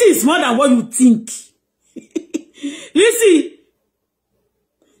 Lizzy is more than what you think. Lizzy,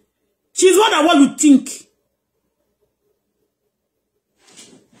 she's more than what you think.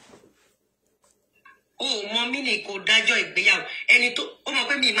 Oh, mommy ne kò dájọ́ ìgbéyàwó. Ẹni tó ó mọ̀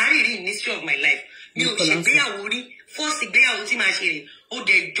pé mi marry in history of my life. Mi ò ṣe ìgbéyàwó rí. First ìgbéyàwó tí màá ṣe rè. Ó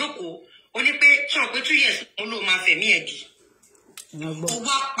dẹ̀ jókòó. Ó ní pé sọ pé 2 years ó ló máa fẹ̀mí ẹ̀ dì. Ó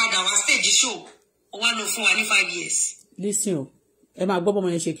wá padà wá stage show. Ó wá lọ fún wa ní 5 years. Listen o. Ẹ máa gbọ́ bọ́mọ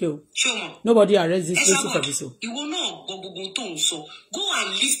yẹn ṣe kí o. Ṣọmọ. Nobody arrest this person for this o. Ìwọ náà gbọ́ gbogbo tó ń sọ. Go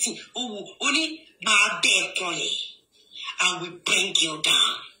and listen. Ó ní máa bẹ́ẹ̀ kan ẹ̀. I will bring you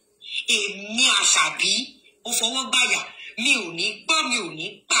down. Èmi Àṣàbí ó fọwọ́ gbàyà mi ò ní gbọ́ mi ò ní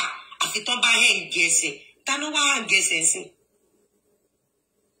gbà àfi tó bá hẹ̀ ń gẹ̀ẹ́sẹ̀ ta ló wá ń gẹ̀ẹ́sẹ̀ sí.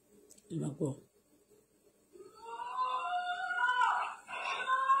 Ìmọ̀pọ̀.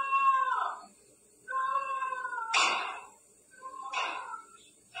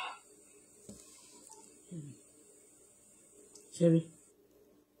 Sherry.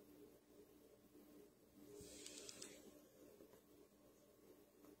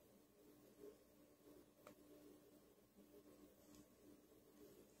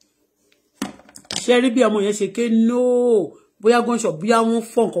 Sherry bí ọmọ yẹn ṣe ké no bóyá gunshot bóyá wọ́n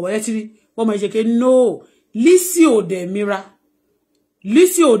fọ́ nǹkan wọ́n yẹn tí ọmọ yẹn ṣe ké no Lizzy ò dẹ̀ mira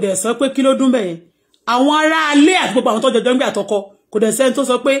Lizzy ò dẹ̀ sọ pé kí ló dún bẹ́ẹ̀ àwọn ará alé àti gbogbo àwọn tó jọjọ ń gbé àtọkọ kò dẹ̀ sẹ́ni tó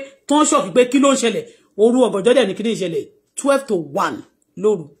sọ pé tó ń ṣọ̀kì pé kí ló ń ṣẹlẹ̀ òru ọ̀gànjọ́ dẹ̀ ní kí ní ìṣẹ̀lẹ̀ 12 to 1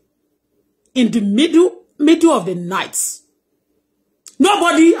 lóru in the middle of the night.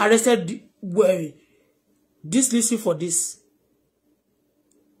 Nobody arrested this Lizzy for this.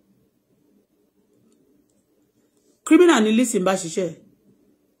 Criminal ni Lizzy ń bá ṣiṣẹ́.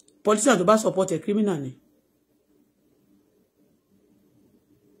 Politician tó bá support a criminal ni.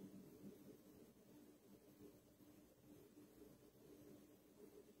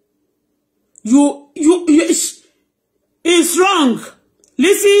 It's wrong.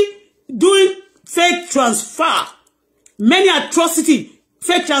 Lizzy doing fake transfer. Many atrocity.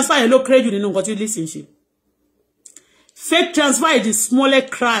 Fake transfer hello credit nínú nǹkan tí Lizzy ń ṣe. Fake transfer is the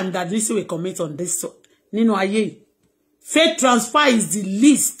smallest crime that Lizzy will commit on this nínú ayé. Fake transfer is the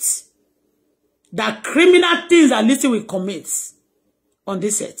least that criminal things that Lizzy will commit on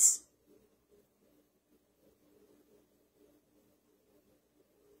this set.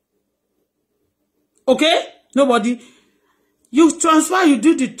 Okay? Nobody. You transfer, you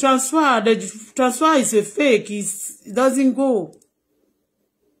do the transfer. The transfer is a fake. It doesn't go.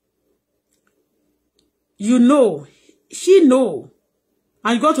 You know. She know.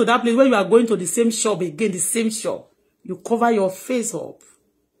 And you go to that place where you are going to the same shop again, the same shop. You cover your face up.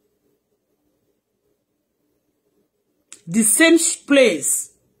 The same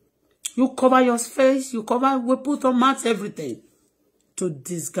place. You cover your face, you cover, we put on masks, everything to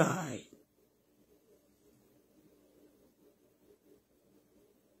this guy.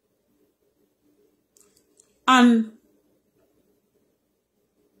 And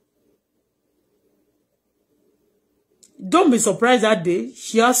don't be surprised that day.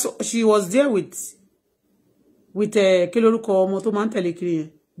 She was there with Kiloruko Motomantele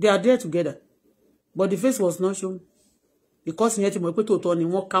Kiri. They are there together. But the face was not shown. Because ìyẹn ti mọ̀ pé tòótọ́ ni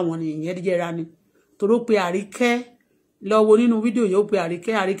wọ́n ká wọn ni ìyẹn yẹra ni. Toro pe Àríkẹ́ lọ wo nínú fídíò yóò pe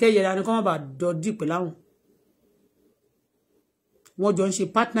Àríkẹ́ yẹra ni kó má bàa dọ̀dí pẹ̀lú àwọn. Wọ́n jọ ń ṣe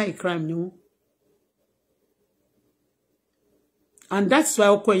partner in crime ni wọ́n. And that's why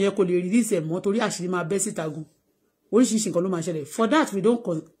ọkọ yẹn kò lè release ẹ̀ mọ́ torí àṣírí máa bẹ́ síta gan. Oríṣiríṣi nǹkan ló máa ṣẹlẹ̀. For that we don't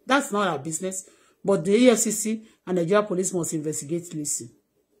that's not our business. But the EFCC and Nigerian police must investigate LIZZY.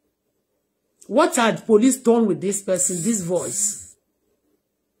 What had police done with this person, this voice?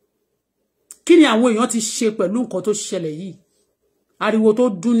 Kí ni àwọn èèyàn ti ṣe pẹ̀lú nǹkan tó ṣẹlẹ̀ yìí? Ariwo tó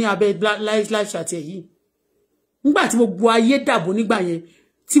dún ní abẹ́ live chat yìí. Nígbà tí gbogbo ayé dàbò nígbà yẹn,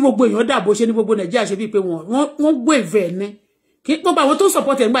 tí gbogbo èèyàn dàbò ṣe ní gbogbo Nàìjíríà ṣe bí pé wọ́n gbé ìfẹ́ ní. Kí gbogbo àwọn tó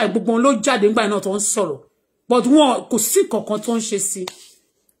support ẹ̀ nígbà yẹn gbogbo wọn ló jáde nígbà náà tó ń sọ̀rọ̀. But wọn kò sí kankan tó ń ṣe sí.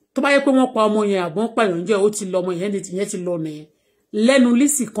 Tó bá yẹ pé wọ́n pa ọmọ yẹn àbọ̀n pa èèyàn jẹ́ ó ti lọ ọmọ yẹn ti lọ nìyẹn. Lẹ́nu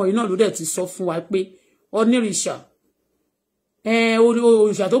LIZZY kan iná ló dẹ̀ ti sọ fún wa pé onírìṣà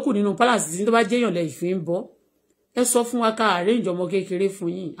òrìṣà tó kù nínú palace tí tó bá jẹ́yàn lẹ́yìn fi ń bọ́ ẹ sọ fún wa ká arrange ọmọ kékeré fún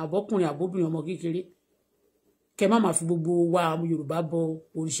yín àbọ́kùnrin àbóbìnrin ọmọ kékeré kẹ má máa fi gbogbo wa Yorùbá bọ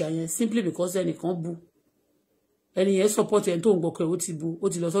òrìṣà yẹn simply because ẹnìkan bu ẹni yẹn support ẹni tó ń gbọkẹ ó ti bu ó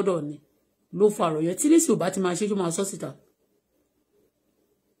ti lọ sọ́dọ̀ ni ló fa ọ̀rọ̀ yẹn tí LIZZY ò bá ti máa ṣe tó máa sọ síta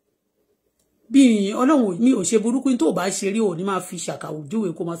bí Ọlọ́run mi ò ṣe burúkú tó bá ṣe rí ò ní máa fi ṣàkàwò júwe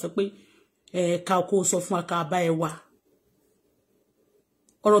kó máa sọ pé ká kó sọ fún wa ká bá ẹ wá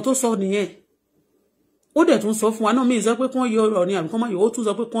ọ̀rọ̀ tó sọ nìyẹn ó dẹ̀ tún sọ fún wa náà mi sọ pé kán yọ Ọọ̀ni àbí kán má yọ ó tún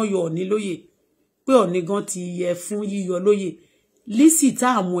sọ pé kán yọ Ọọ̀ni lóyè pé Ọọ̀ni gan ti yẹ fún yíyọ lóyè LIZZY tá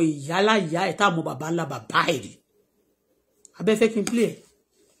àwọn ìyá láyà ẹ̀ tá àwọn bàbá ńlá bàbá ẹ̀ rí abẹ́fẹ́ kí n play ẹ̀.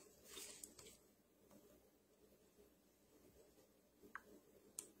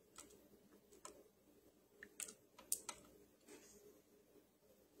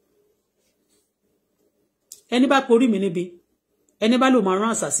 ẹni bá porí mi níbi ẹni bá lò máa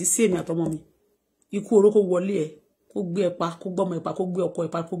rán àṣàsí sí èmi àtọmọ mi ikú oró kó wọlé ẹ kó gbé ẹ pa kó gbọmọ ẹ pa kó gbé ọkọ ẹ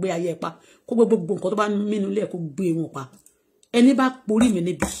pa kó gbé ayé ẹ pa kó gbé gbogbo nǹkan tó bá mínú lẹ kó gbé wọn pa ẹni bá porí mi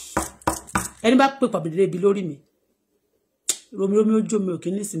níbi ẹni bá pè pàbídé ibi lórí mi romi ojú mi ò kí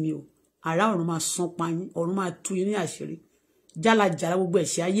ní sinmi o àrá ọ̀run máa san pa yín ọ̀run máa tú yín ní àṣírí jálajàla gbogbo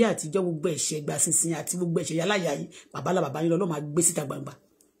ẹ̀ṣẹ̀ ayé àtijọ́ gbogbo ẹ̀ṣẹ̀ ìgbà sísìn àti gbogbo ẹ̀ṣẹ̀ yálàyà yín bàbá yín lọ́lọ́ máa gbé síta gbangba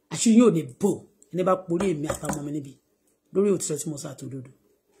àṣírí yóò ní bò ẹni bá porí èmi àtàwọn mi níbi lórí òtítọ́ tí mo sá tó dodo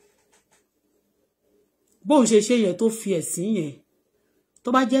bóun ṣe ṣe yẹn tó fi ẹ̀sìn yẹn tó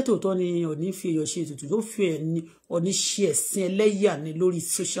bá jẹ́ tòótọ́ ni Ọọ̀ni fi èèyàn ṣe ètùtù tó fi Ọọ̀ni ṣe ẹ̀sìn ẹlẹ́yà ni lórí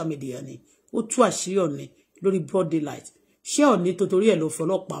social media ni ó tú àṣírí Ọọ̀ni lórí broad daylight ṣé Ọọ̀ni tó torí ẹ̀ ló fi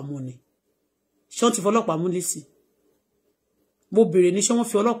ọlọ́pàá mú ni ṣé wọ́n ti fi ọlọ́pàá mú LIZZY mo béèrè ní ṣé wọ́n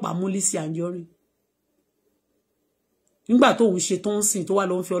fi ọlọ́pàá mú LIZZY Anjorin nígbà tó ń ṣe tó ń sìn tó wà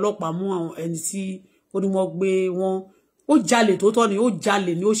ló ń fi ọlọ́pàá mú àwọn ẹni tí ó ní wọ́n gbé wọn ó jalè tó tọ́ ni ó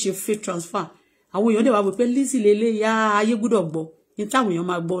jalè ni ó ṣe fake transfer àwọn èèyàn dẹ̀ wá wò pé LIZZY lélẹ̀ ya ayé gbọ́dọ̀ gbọ́ ní táwọn èèyàn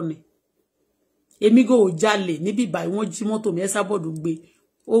máa gbọ́ ni èmi go jalè níbi báyìí wọ́n jí mọ́tò mi Esabod gbé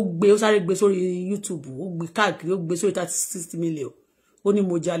ó sáré gbé sórí YouTube ó gbé káàkiri ó gbé sórí 60 million ó ní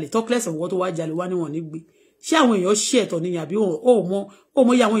mo jalè talkless of wọ́n tó wá jalè wá níwọ̀n ní gbé ṣé àwọn èèyàn ṣí ẹ̀tọ́ ni àbí ó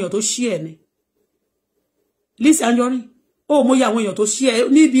mọ iye àwọn èèyàn tó ṣí ẹ̀ ni LIZZY Anjorin ó mọ iye àwọn èèyàn tó ṣí ẹ̀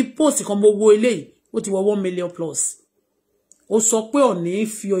níbi post kan mo wo eléyìí ó ti wọ 1 million plus ó sọ pé Ọọ̀ni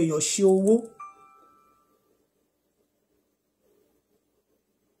fi èèyàn ṣe owó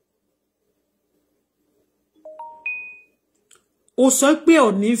ó sọ pé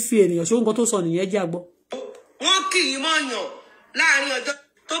Ọọ̀ni fi èèyàn ṣe nǹkan tó sọ nìyẹn jẹ́ àgbọ́. wọ́n kì í mọ̀yàn láàrin ọjọ́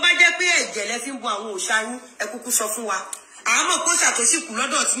tó bá jẹ́ pé ẹ̀jẹ̀ lẹ fi ń bọ àwọn òòṣà yín ẹ kúkú sọ fún wa àmọ́ kó ṣàtòṣìkù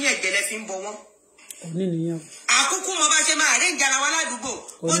lọ́dọ̀ tí ẹ̀jẹ̀ lẹ fi ń bọ wọ́n. Ọọ̀ni nìyẹn. àkúkú mo bá ṣe máa rí ìjà ara wa ládùúgbò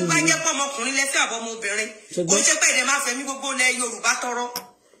bó bá jẹ́ pọ̀ ọmọkùnrin lẹ́sẹ̀ àbọ̀ ọmọbìnrin ó ṣe pé ẹ̀dẹ̀ máa fẹ̀mí gbogbo ilẹ̀ Yorùbá tọrọ.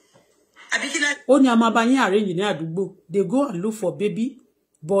 ó ní a máa bá yín arrange ní àdúgbò they go and look for baby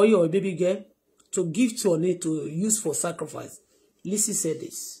boy or baby girl to give to Ọọ̀ni to use for sacrifice. LIZZY said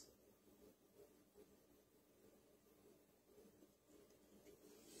this.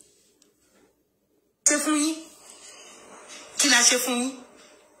 ṣe fún yín kí la ṣe fún yín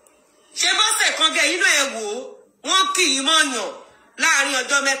ṣe bọ́sẹ̀ kan gẹ̀ inú ẹ̀ wò wọ́n kì í mọ̀yàn láàrin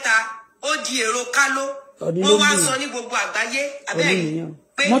ọjọ́ mẹ́ta ó di èrò kálọ́ wọ́n wá sọ ní gbogbo àgbáyé abẹ́rẹ́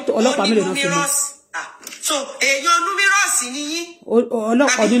Mọ́tò ọlọ́pàá mélòó náà fi mú. So èèyàn numerous ni yín.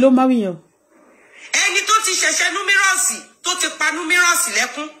 Ọlọ́pàá ni ló máa wí yẹn. Ẹni tó ti ṣẹ̀ṣẹ̀ numerous tó ti pa numerous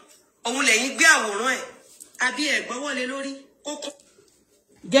lẹ́kún òun lẹ́yìn gbé àwòrán ẹ̀ àbí ẹ̀ gbọ́wọ́lé lórí kókó.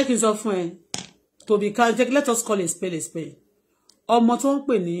 Jẹ́ kí n sọ fún ẹ to be kind, let us call a spade a spade. Ọmọ tó ń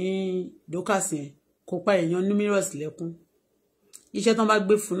pè ní Dorcas yẹn kò pa èèyàn numerous lẹ́kún. Iṣẹ́ tán bá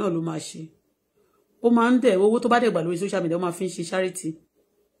gbé fún náà ló máa ṣe. Ó máa ń dẹ̀ owó tó bá dẹ̀ gbà lórí social media ó máa fi ń ṣe charity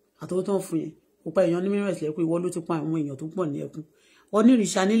àtọwọ́ tó ń fún yẹn. Kò pa èèyàn numerous lẹ́kún, ìwọ ló ti pa àwọn èèyàn tó pọ̀ ní ẹkún.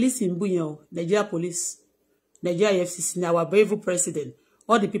 Onírìṣà ní Lizzy ń bú yẹn o, Nigeria police, Nigeria EFCC ní our brave president,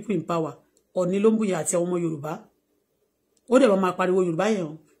 all the people in power. Ọ̀ní ló ń bú yẹn àti àwọn ọmọ Yorùbá. Ó dẹ̀ máa pariwo Yorùbá yẹn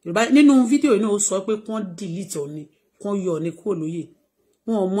o. Yorùbá nínú fídíò yìí náà ó sọ pé kán delete Ọ̀ní, kán yọ Ọ̀ní kúrò lóyè.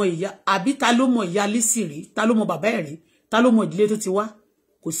 Wọn ò mọ ìyá àbí ta ló mọ ìyá Lizzy rí, ta ló mọ bàbá ẹ̀ rí, ta ló mọ ìdílé tó ti wá.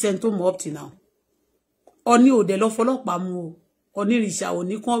 Kò sẹ́ni tó mọ up till now. Ọ̀ní ò dẹ̀ lọ fọlọ́pàá mú o. Onírìṣà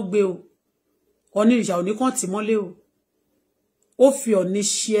Ọ̀ní kán gbé o. Onírìṣà Ọ̀ní kán tì mọ́lé o. Ó fi Ọ̀ní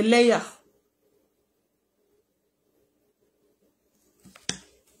ṣe ẹlẹ́yà.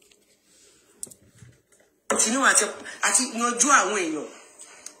 Tinú àti yanjú àwọn èèyàn.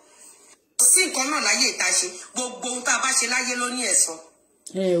 Sí nǹkan náà láyé ìta ṣe gbogbo ohun tá a bá ṣe láyé ló ní ẹ̀san.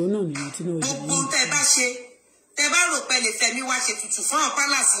 Òun náà nìyẹn Tinú ọjọ́. Gbogbo ohun tẹ́ bá ṣe tẹ́ bá rò pé lè fẹ̀mí wá ṣe tutù fún àwọn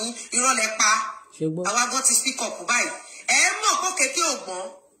pálásì yín irọ́ lẹ pa. Àwa gan ti speak up báyìí. Ẹ mọ̀ kó kékeré ògbọ́n.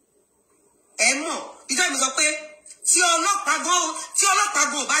 Ẹ mọ̀ ìjọba mi sọ pé tí ọlọ́pàá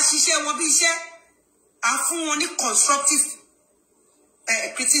gan ò bá ṣiṣẹ́ wọn bí iṣẹ́ a fún wọn ní constructive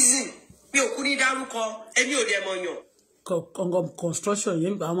criticism. Mi ò kú ní dárúkọ èmi ò dẹ̀ mọ̀ yàn. Construction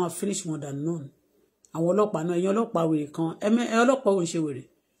yẹn àwọn máa finish more than none. Àwọn ọlọ́pàá náà ẹ̀yin ọlọ́pàá wèrè kan ẹ ọlọ́pàá ò ń ṣe wèrè.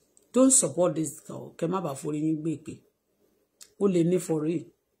 Don't support this girl kẹ má bàa forí yín gbé pé ó lè ní for real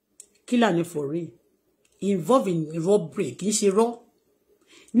killer ní for real involve in robbery kì í ṣe rọ́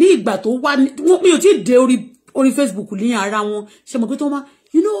ní ìgbà tó wá mi ò tí dé orí Facebook ní ara wọn ṣe mọ̀ pé tó máa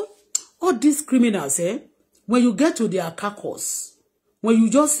you know all these criminals when you get to their carcass when you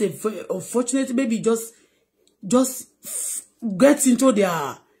just say unfortunately maybe just get into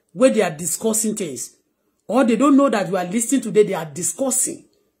their where they are discussing things or they don't know that you are listening to them they are discussing.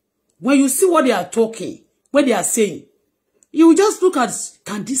 When you see what they are talking, what they are saying, you just look at,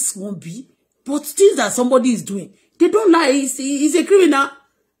 can this one be? But things that somebody is doing, they don't lie. He's a criminal.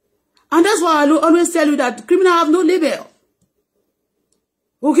 And that's why I always tell you that criminals have no label.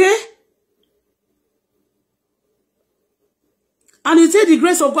 Okay? And you say the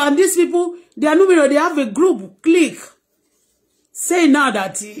grace of God, and these people, they are numerous, they have a group, click. Say now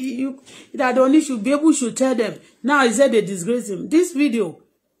that that only should be able to tell them. Now he said they disgrace him. This video,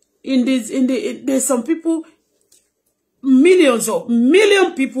 there's some people,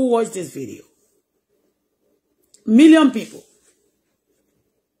 million people watch this video. Million people.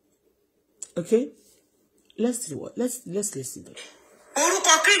 Okay? Let's do what? Let's listen to it.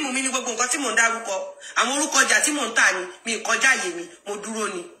 Orúkọ cream mi ni gbogbo nǹkan tí mo ń dárúkọ. Àwọn orúkọ ọjà tí mo ń tà ni mi kọjá yé mi, mo dúró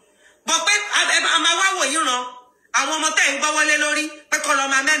ni. Bó pé a máa wá wò yín ran. Àwọn ọmọ tẹ́ ń gbọ́wọ́lé lórí pé kọ́ lọ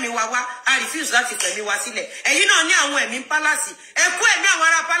máa mẹ́mi wá a refuse láti fẹ̀mí wá sílẹ̀. Ẹ̀yin náà ní àwọn ẹ̀mí pálásì. Ẹ kú ẹ̀mí àwọn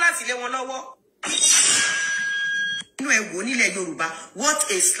ará pálásì lé wọn lọ́wọ́. Inú ẹ wò nílẹ̀ Yorùbá, what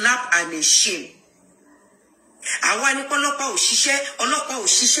a slap and a shame. Àwa ní ọlọ́pàá ò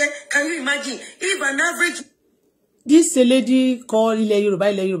ṣiṣẹ́. Can you imagine if an average. This lady call ilẹ̀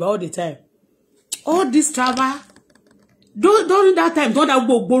Yorùbá all the time. All this travel. During that time, don't have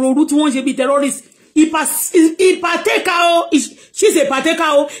gbogbo tí wọ́n ṣe bí terrorists. He partaker. She's a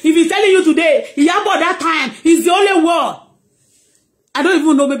partaker. If he's telling you today, Iyabo that time is the only one. I don't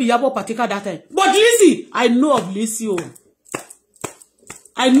even know maybe Iyabo partaker that time. But Lizzy, I know of Lizzy.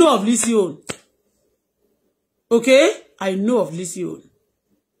 Okay? I know of Lizzy.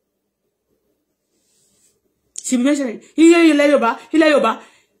 She be mentioning, Yoruba.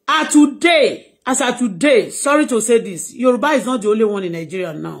 As of today, sorry to say this, Yoruba is not the only one in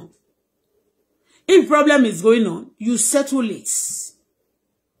Nigeria now. If problem is going on, you settle it.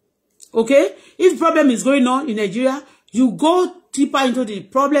 Okay? If problem is going on in Nigeria, you go deeper into the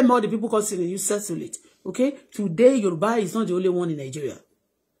problem or the people considering you settle it. Okay? Today, Yoruba is not the only one in Nigeria.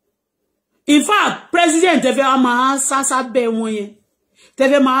 In fact, President Tefe Amaha Sasa Be Wonye.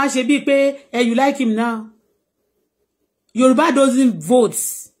 Tefe Maha Shebi Pe, and you like him now. Yoruba doesn't vote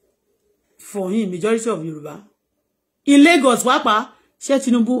for him, majority of Yoruba. In Lagos, Wapa,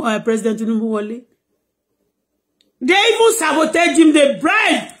 President Tinubu Wole. They even sabotage him, they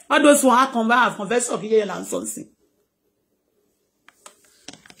bribe all those who have confessed of here and something.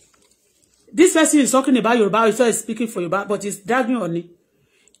 This person is talking about Yoruba, he's speaking for Yoruba, but he's dragging on it.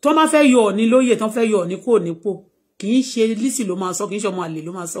 Tó máa fẹ́ yọ Ọ̀ní lóyè, tó fẹ́ yọ Ọ̀ní kúrò nípò. kì í ṣe Lizzy ló máa sọ kì í ṣe ọmọ àlè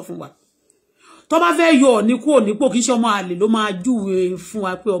ló máa sọ fún wa tó bá fẹ́ yọ ní kúrò nípò kì í ṣe ọmọ àlè ló máa júwe fún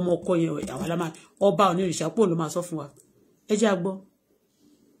wa pé ọmọ ọkọ yẹn àwọn la máa ọba onírìṣà pò ló máa sọ fún wa ẹ jẹ́ a gbọ́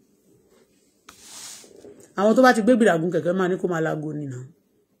àwọn tó bá ti gbé gbìràgùn kẹ̀kẹ́ máa ní kó máa lago nìna.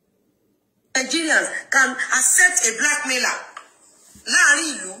 Nigerians can accept a blackmailer láàrin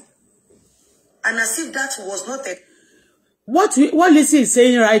ìlú and as if that was not a. What Lizzy is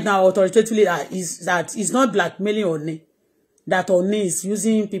saying right now authoritatively is that it's not blackmailing Oni, that Oni is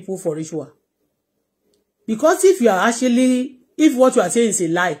using people for ritual. Because if what you are saying is a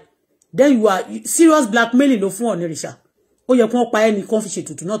lie, then you are serious blackmailing ló fún Onírìṣà. Ó yẹ kó pa ẹni kan fi ṣe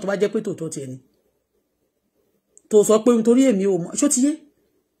tutù náà tó bá jẹ́ pé tòótọ́ ti ẹni. Tó sọ pé nítorí èmi ò mọ̀, ṣó ti yé?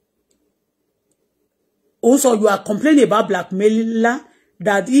 Also, you are complaining about blackmailer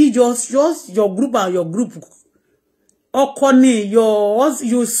that he just your group and your group. Okoni,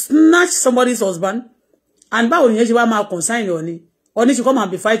 you snatch somebody's husband, and báwo ni ṣe wá máa consign Oni. Oni should come and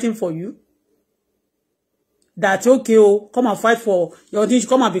be fighting for you. That okay, oh, come and fight for your Oni should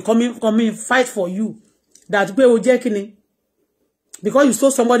come and be coming fight for you. That pé o jẹ́ kíni. Because you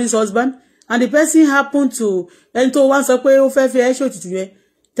stole somebody's husband, and the person happened to ẹni tó wá sọ pé ó fẹ́ fi ẹ́ ṣòtútù yẹn.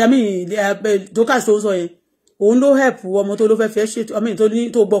 Tẹ̀mí Dorcas tó sọ yẹn. Òun ló help ọmọ tó ló fẹ́ fi ẹ́ ṣètò. I mean tó ní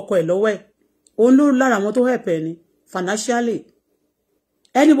tó gbọ́kọ ẹ̀ lọ́wọ́ ẹ̀. Òun ló lára àwọn tó help ẹ̀ ni. Financially,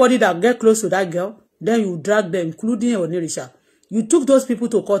 anybody that get close to that girl, then you drag them, including Onírìṣà. You took those people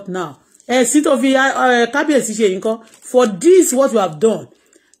to court now. Sit of for this, what you have done,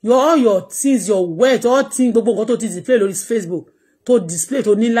 all your things, your wealth, all things, to display on his Facebook, to display to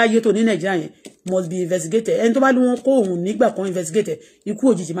Nilaye, to Nigerian, must be investigated. And to won't go nigba kon investigated. You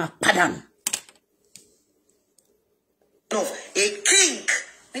could padam. No, a king.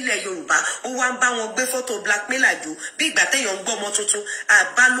 Nílẹ̀ Yorùbá ó wá ń bá wọn gbé fọ́tò blackmailer jù bí ìgbà téèyàn ń gbọ́ ọmọ tuntun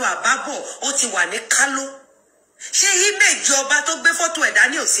àbálò àbábọ̀ ó ti wà ní káló ṣé image ọba tó gbé fọ́tò ẹ̀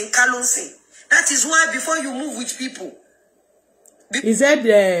dání ò sí káló ń sìn. That is why before you move with people. He said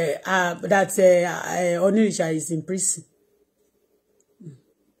that Onírìṣà is in prison.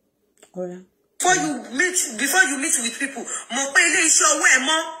 Oh, yeah. Before you meet with people mọ̀ pé ilé iṣẹ́ owó ẹ̀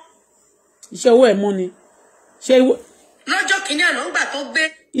mọ́. Iṣẹ́ owó ẹ̀ mọ́ ni. Lọ́jọ́ kìíní àná ńgbà tó gbé.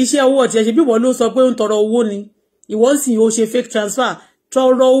 Iṣẹ́ owó ọ̀tí ẹ̀ṣẹ̀ bí wọ́n ló sọ pé ó ń tọrọ owó ni ìwọ sì ó ṣe fake transfer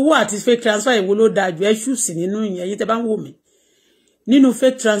tọrọ owó àti fake transfer ìwo ló dáa jù ẹ ṣùsì nínú ìyẹn yìí tẹ́ bá ń wò mí nínú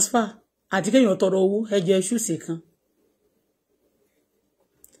fake transfer àti kéèyàn tọrọ owó ẹ jẹ́ ṣùsì kan.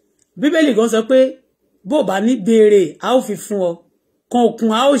 Bíbélì gan sọ pé bó bá ní béèrè a ó fi fún ọ kan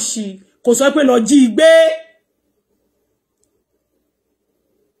òkun a ó ṣí kò sọ pé lọ jí gbé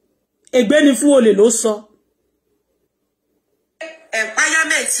ègbé ni fún olè ló sọ.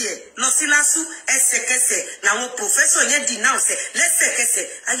 Empowerment yẹ lọ sí lásù ẹsẹ̀kẹsẹ̀ làwọn professor yẹn denounce lẹ́sẹ̀kẹsẹ̀.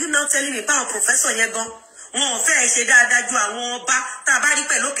 Are you now telling me báwọn professor yẹn gan wọn ò fẹ́ ṣe dáadáa ju àwọn ọba tá a bá rí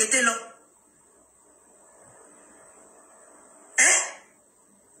pẹ̀lú òkété lọ.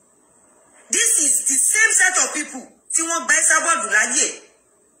 This is the same set of people tí wọ́n gba Ẹsábọ̀dù láyè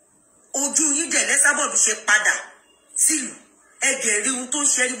ojú yín dẹ̀ lẹ́sábọ̀dù ṣe padà sílùú ẹ̀gẹ̀ rí ohun tó ń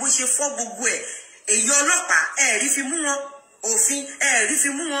ṣe rí bó ṣe fọ́ gbogbo ẹ̀ èyí ọlọ́pàá ẹ̀rí fi mú wọn. Òfin ẹ̀rí fi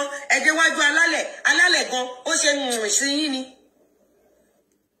mú wọn ẹgbẹ́ wájú alálẹ̀ gan ó ṣe ìṣú yín ni.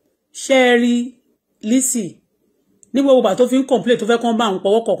 Ṣé ẹ rí Lizzy ní gbogbo ìgbà tó fi ń complain tó fẹ́ kán bá àwọn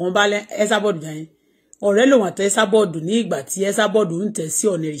pọ̀wọ́ kọ̀ọ̀kan bá Ẹsábọ̀dù yẹn ọ̀rẹ́ lòun àti Ẹsábọ̀dù ní ìgbà tí Ẹsábọ̀dù ń tẹ̀ sí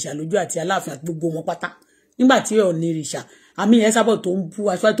Onírìṣà lójú àti Aláàfin àti gbogbo wọn pátá nígbà tí Onírìṣà àmì Ẹsábọ̀dù tó ń bú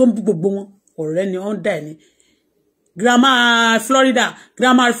aṣọ tó ń bú gbogbo wọn ọ̀rẹ́ ni wọ́n dà ní. Grandma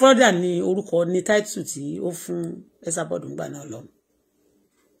Florida ni orúkọ ní title tí ó fún Ẹsábọ̀dù ń gbà náà lọ.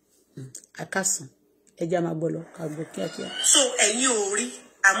 Akásùn ẹjẹ́ máa gbọ́ lọ ká gbọ́ kíákíá. So ẹ̀yin ò rí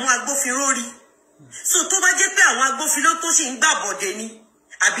àwọn agbófinró rí so tó bá jẹ́ pé àwọn agbófinró tó sì ń gbà bọ̀dé ni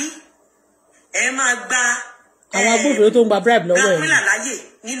àbí ẹ máa gba àwọn agbófinró tó ń gba bribe lọ́wọ́ ẹ̀ gbàmílà láyè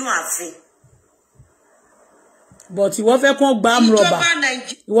nínú ààfin. But ìwọ fẹ́ kàn gba amúrọ̀bà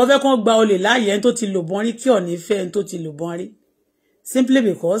ìwọ fẹ́ kàn gba olè láàyè ẹni tó ti lò bọ́n rí kí ọ̀ní fẹ́ ẹni tó ti lò bọ́n rí simply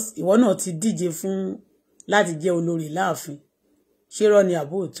because ìwọ náà ti díje fún láti jẹ́ olórí láàfin ṣé irọ́ ni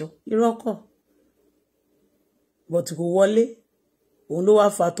àbó òótọ́ irọ́ kọ́ but kò wọlé òun ló wá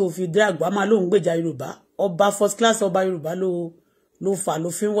fa tó fi dàgbà máa lóun gbèjà Yorùbá ọba first class ọba Yorùbá ló fà ló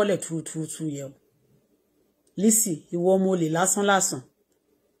fi ń wọlé tuurutu yẹ o Lizzy ìwọ ọmọ olè lásán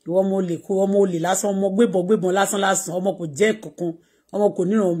ìwọ ọmọ olè kó ọmọ olè lásán ọmọ gbébọn lásán ọmọ kò jẹ́ kankan ọmọ kò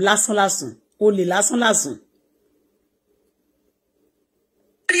níran lásán olè lásán.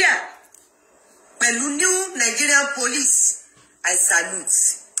 Pẹ̀lú new Nigerian police I salute.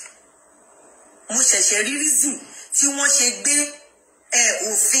 Mo ṣẹ̀ṣẹ̀ rí reason tí wọ́n ṣe gbé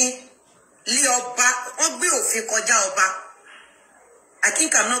òfin lé ọba wọ́n gbé òfin kọjá ọba. I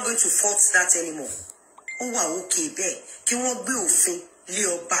think I'm not going to fault that anymore. Ó wà okay bẹ́ẹ̀ kí wọ́n gbé òfin lé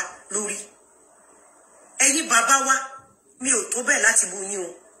ọba lórí. Ẹ̀yin bàbá wa mi ò tó bẹ́ẹ̀ láti bú yín o.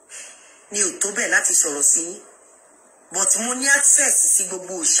 Mi ò tó bẹ́ẹ̀ láti sọ̀rọ̀ sí yín. But mo ní access sí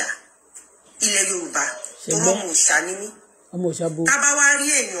gbogbo òòṣà ilẹ̀ Yorùbá tó rọ́mọ òòṣà ní mí. Ọmọ òòṣà bo. Tá bá wá rí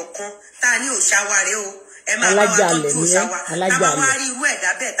èèyàn kan tá ní òòṣà wa rẹ̀ o. Ẹ máa bá wa tọ́jú òòṣà wa. Tá bá wá rí irú ẹ̀dá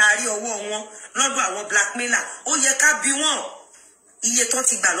bẹ́ẹ̀ tá rí ọwọ́ wọn lọ́dọ̀ àwọn blackmailer. Ó yẹ ká bi wọ́n iye tó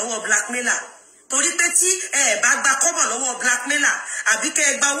ti gbà lọ́wọ́ blackmailer. Torí pé tí ẹ bá gba kọ́bọ̀ lọ́wọ́ blackmailer àbí kẹ́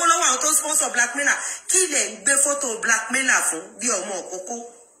ẹ gba owó lọ́wọ́ àwọn tó sponsor blackmailer kí lẹ̀ ń gbé fọ́tò blackmailer fún bí ọmọ òkókó.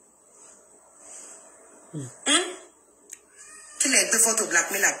 Kí lẹ̀ ń gbé fọ́tò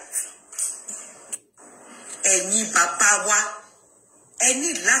blackmailer? Ẹ̀yin bàbá wa ẹ ní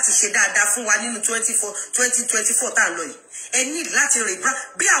láti ṣe dáadáa fún wa nínú 2024 tá à ń lọ yìí. Ẹ ní láti rebrand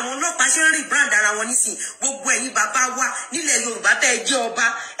bí àwọn ọlọ́pàá ṣe ń rebrand ara wọn nísìn gbogbo ẹ̀yin bàbá wa nílẹ̀ Yorùbá tẹ́ ẹ jẹ́ ọba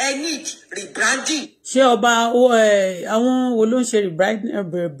ẹ need rebranding. Ṣé ọba àwọn wo ló ń ṣe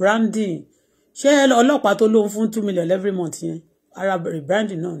rebranding? Ṣé ọlọ́pàá tó lóun fún 2 million every month yẹn ara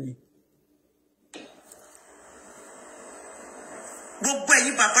rebranding náà ni? Gbogbo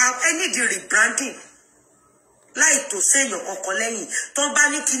ẹ̀yin bàbá ẹ need rebranding. Láì tó séèyàn kankan lẹ́yìn tó bá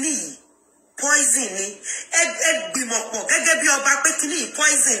ní kinní yìí poison ni ẹ gbìmọ̀ pọ̀ gẹ́gẹ́ bí ọba pé kinní yìí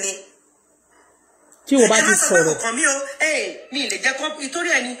poison ni. Tí o bá ti sọ̀rọ̀ mi lè jẹ́ kó nítorí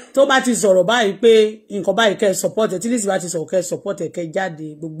ẹni. Tó bá ti sọ̀rọ̀ báyìí pé nǹkan báyìí kẹ́ ẹ support ẹ tí Lizzy bá ti sọ̀rọ̀ kẹ́ ẹ support ẹ kẹ́ ẹ jáde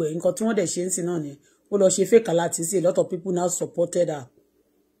gbogbo ẹ̀ nǹkan tí wọ́n dẹ̀ ṣe ń sìn náà ni ó lọ ṣe fake láti sí a lot of people now supported her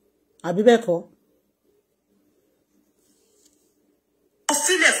àbí bẹ́ẹ̀ kọ́. Ó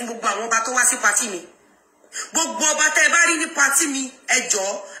filẹ̀ fún gbogbo àwọn ọba tó wá sí pátì mi. Gbogbo ọba tẹ́ bá rí ní pátì mi ẹ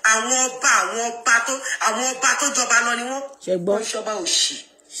jọ̀ọ́ àwọn ọba tó jọba lọ ni wọ́n. Ṣẹgbọ́ ìṣọba òṣì.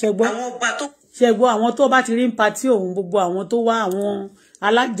 Ṣẹgbọ́ àwọn ọba tó. Ṣẹgbọ́ àwọn tó bá ti rí ní pátì òun gbogbo àwọn tó wá àwọn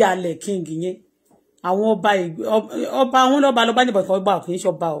alájàalẹ̀ king yẹn àwọn ọba àwọn lọ́ba níbọn kan ọba kì í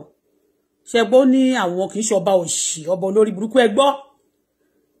ṣọba o. Ṣẹgbọ́ ní àwọn kì í ṣọba òṣì ọba olórí burúkú ẹgbọ́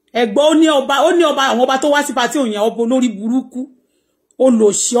ó ní ọba àwọn ọba tó wá sí pátì òun yẹn ọba olórí burúkú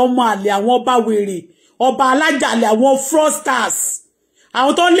olòṣì ọmọ àlè àwọn ọba wèrè ọba alájàlẹ̀ àwọn fraudsters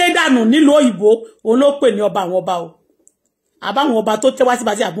àwọn tó lé dànù nílùú òyìnbó òun ló pè ní ọba àwọn ọba o àbáwọn ọba tó tẹ́wá sí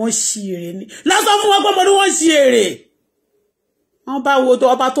bàtí àbọn ṣì èrè ni lọ́sọ fún wọn pé mo ní wọ́n ṣì èrè wọ́n bá wo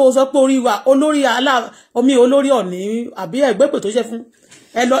ọba tó sọ pé orí wa olórí olórí ọ̀ní àbí ẹ̀gbẹ́pè tó ṣe fún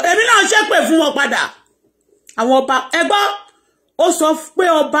ẹ lọ èmi náà ṣépè fún wọn padà àwọn ọba ẹgbọ́ ó sọ pé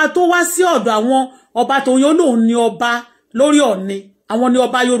ọba tó wá sí ọ̀dọ̀ àwọn ọba tó yóò lòun ní ọba lórí ọ̀ní àwọn ní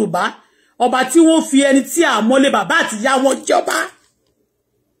ọba Yorùbá ọba tí wọ́n fi ẹni tí àmọ́lé bàbá àti ìyá wọn jọba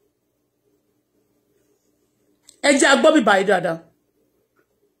ẹ jẹ́ agbọ́ bíbá yìí dáadáa.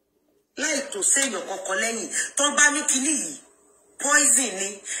 Láì tó séèyàn kankan lẹ́yìn tó bá ní kinní yìí poison ni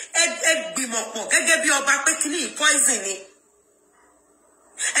ẹ gbìmọ̀ pọ̀ gẹ́gẹ́ bí ọba pé kinní yìí poison ni.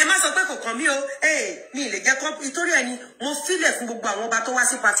 Ẹ má sọ pé kò kàn mí o mi lè jẹ́ kó nítorí ẹni mo filẹ̀ fún gbogbo àwọn ọba tó wá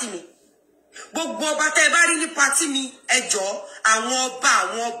sí pátì mi. Gbogbo ọba tẹ́ bá rí ní pátì mi ẹ jọ̀ọ́ àwọn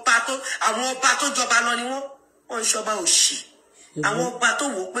ọba tó jọba lọ ni wọ́n ń ṣọba òṣì. Àwọn ọba tó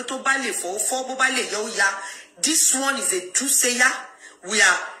wò pé tó bá lè fọ́ bó bá lè yọ ó ya. This one is a true sayer. We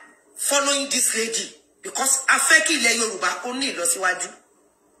are following this lady because a fẹ́ kí ilẹ̀ Yorùbá kó ní ìlọsíwájú.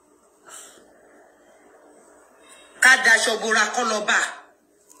 Ká daṣọ bora kọ́ lọ bá.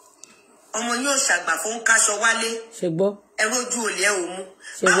 Ọmọ yóò ṣàgbà fún káṣọ wálé. Ṣẹgbọ́. Ẹ̀rọ ojú olè ẹ̀ ò mú.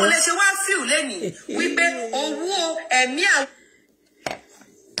 Báwo lẹ ṣe wá fíù lẹ́nìí wípé owó ẹ̀mí àwọn.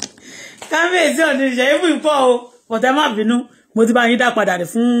 Kábíyèsí ọ̀dún ìṣẹ́ ibù ìpọ̀ o pọ̀tẹ́ má bínú mo ti bá yín dá padà rẹ̀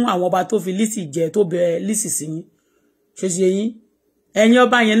fún àwọn ọba tó fi Lizzy jẹ tó bẹ Lizzy sí yín ṣe ṣe yín ẹ̀yin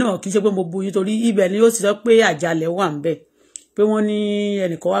ọba yẹn náà kì í ṣe pé mo bu yín torí ibẹ̀ ni ó sì sọ pé àjálẹ̀ wà ń bẹ̀ pé wọ́n ní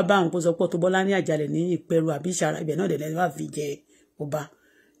ẹnìkan wá bá àwọn kó sọ pé Auto-Bola ní àjálẹ̀ ní Ìpẹ̀rù àbí Ìṣàrà ibẹ̀ náà dẹ̀ wá fi jẹ ọba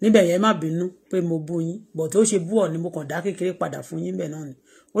níbẹ̀ yẹn má bínú pé mo bu yín bọ̀ tó ṣe bú ọ̀ ni mo kàn dá kékeré padà fún yín bẹ̀ náà ni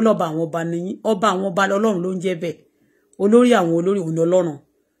ó lọ́ba àwọn ọba ní yín ọba àwọn ọba lọ́lọ́run ló ń jẹ́ bẹ́ẹ̀ olórí àwọn olórí òun lọ́lọ́run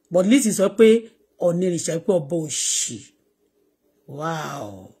but Lizzy sọ pé ọ̀nì ìrìṣà pé ọba òṣì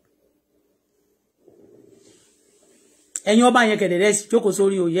wow ẹ̀yin ọba yẹn kẹ̀dẹ̀dẹ̀ jókòó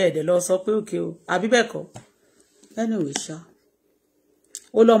sórí oyè ẹ̀dẹ̀ lọ sọ pé òkè o àbí bẹ́ẹ̀ kọ́ anyway ṣá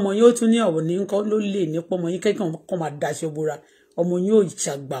ó lọ́mọ yín ó tún ní ọ̀wọ̀ ní nǹkan ló lè nípọ̀ ọmọ yín kẹ́kàn kọ́ máa daṣọ bora ọmọ yín ò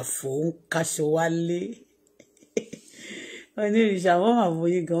ṣàgbàfò ń kaṣọ wálé onírìṣà wọ́n máa fún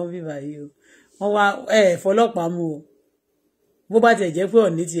yín gan bíbá yìí o wọ́n wá fọlọ́pàá mú o bó bá tẹ̀ jẹ́ pé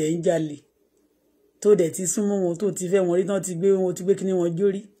ọ̀ní tiẹ̀ ń jalè tó dẹ̀ ti súnmọ́ wọn tó ti fẹ́ wọn rí tán ti gbé kíní wọn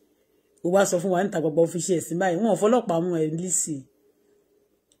jórí ó wá sọ fún wa níta gbogbo fi ṣe ẹ̀sìn báyìí wọn fọlọ́pàá mú ẹ Lizzy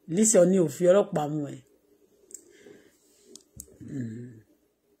Lizzy Oni ò fi ọlọ́pàá mú ẹ.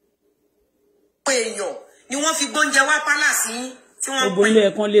 Èèyàn ni wọ́n fi gbóúnjẹ wá palace yín tí wọ́n Gbogbo ilé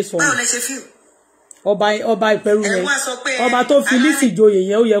ẹ̀kan lè sọ. Báwo lẹ ṣe feel? Ọba Ìpẹ́rù yẹn. Ọba tó fi Lizzy joyè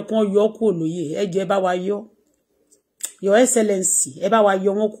yẹn ó yẹ kán yọ kúrò lóyè. Ẹ jẹ́ bá wa yọ. Your Excellency, ẹ bá wa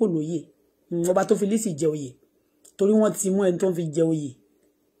yọ wọn kúrò lóyè. Ọba tó fi Lizzy jẹ oyè. Torí wọ́n ti mú ẹni tó ń fi jẹ oyè.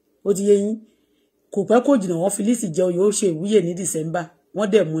 Ó ti yé yín. Kò pẹ́ kò jìnnà wọ́n fi Lizzy jẹ oyè, ó ṣe ìwúyè ní December. Wọ́n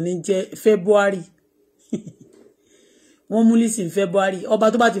dẹ̀ mú ní jẹ́ February. Wọ́n mú Lizzy ní February. Ọba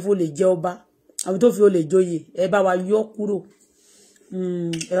tó bá ti fò lè jẹ ọba. Àwọn tó fi ó lè joyè. Ẹ bá wa yọ kúrò.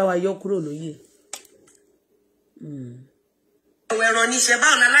 Ẹ bá wa yọ kúrò lóyè. Ẹ̀rọ níṣẹ́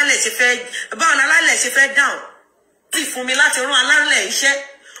báwo ni alálẹ̀ ṣe fẹ́ dáhùn. Tí fún mi láti rán alálẹ̀ iṣẹ́.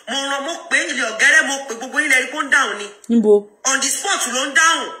 Mo pè ilé ọ̀gẹ́rẹ́ mo pè gbogbo ilẹ̀ rí kó ń dáhùn ni. Níbo? On the spot ló ń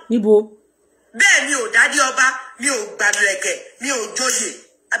dáhùn. Níbo? Bẹ́ẹ̀ mi ò dádí ọba, mi ò gbàdúrẹ̀kẹ̀, mi ò joyè.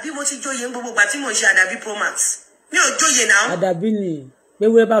 Àbí mo ti joyè ń gbogbo ìgbà tí mo ń ṣe àdàbí promax. Mi ò joyè náà. Àdàbí ni. Pé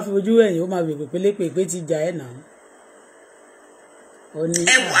wúrẹ́ bá fi ojú ẹ̀yìn ó máa bèbè pélépè ti jà ẹ́ náà.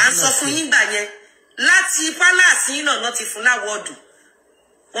 Ẹ wò á sọ fún yín gbà yẹn. Láti palace yín náà ti fún láwọ́ọ̀dù.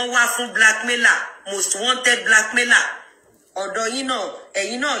 Wọ́n wá fún blackmailer, most wanted blackmailer. Ọ̀dọ̀ yín náà,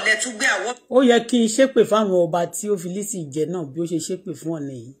 ẹ̀yin náà lẹ tún gbé àwọ̀. Ó yẹ kí n ṣépè fáwọn ọba tí ó fi Lizzy jẹ náà bí ó ṣe ṣépè fún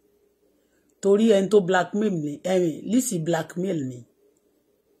ọ̀nà yìí. Torí ẹni tó blackmail mi, Lizzy blackmail mi.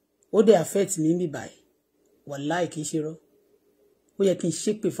 Ó dẹ̀ affect mi bí báyìí. Wàláì kìí ṣe rọ́. Ó yẹ kí n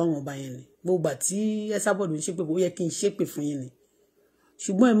ṣépè fáwọn ọba yẹn ni. Gbogbo àti Ẹsábọ̀dù ń ṣépè, ó yẹ kí n ṣépè fún yín ni.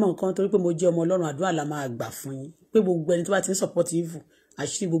 Ṣùgbọ́n ẹ mọ̀ nǹkan torí pé mo jẹ́ ọmọ Ọlọ́run àdúrà la máa gbà fún yín. Pé gbogbo ẹni tó bá ti ń support evil,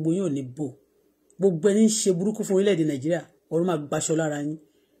 àṣírí gbogbo yín ò ní bò. Gbogbo ẹni ń ṣe burúkú fún orílẹ̀-èdè Nàìjíríà, ọ̀run máa gbaṣọ lára yín.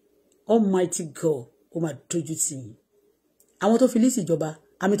 Almighty God, ó máa dojú tì yín. Àwọn tó fi Lizzy jọba,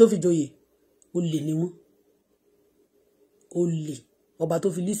 àmì tó fi joyè, olè ni wọ́n. Olè. Ọba tó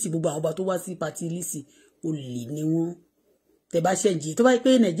fi Lizzy, gbogbo àwọn ọba tó wá sí pàtí Lizzy, olè ni wọ́n. Tẹ́ bá ṣẹ́ǹjì, tó bá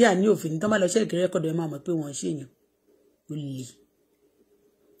pé Nàìjíríà ní òfin, tó bá lọ ṣẹ́ẹ̀kì rẹ́kọ̀dù ẹ máa mọ̀ pé wọ́n ṣèyàn. Olè.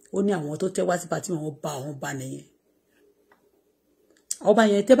 Ó ní àwọn tó tẹ́ wá sí pàtí wọn bá àwọn bá nìyẹn. Ọba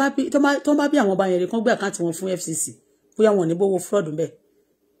yẹn tó bá bí àwọn ọba yẹn rí kán gbé àkáǹtì wọn fún EFCC bóyá wọn ní bówó fraud ńbẹ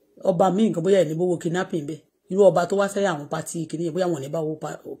ọba míì nǹkan bóyá ní bówó kidnapping ńbẹ irú ọba tó wá sẹ́yìn àwọn pátì kìíní yẹn bóyá wọn ní bá owó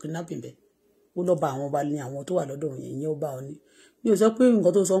kidnapping ńbẹ ó lọ́ba àwọn ọba ní àwọn tó wà lọ́dọ̀ yẹn ìyẹn ọba Ọ̀ní mi ò sọ pé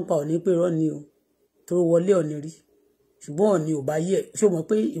nǹkan tó sọ ń pa Ọ̀ní pé irọ́ ni o tó wọlé Ọ̀ní rí ṣùgbọ́n Ọ̀ní ò bá yẹ ṣé o mọ̀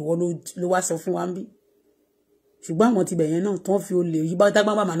pé ìwọ ló wá sọ fún wa ń bí ṣùgbọ́n àwọn tibẹ̀ yẹn náà tán fi olè yí bá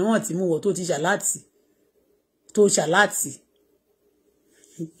dágbàgbà mà náà ti mú wọ tó ṣàláàtì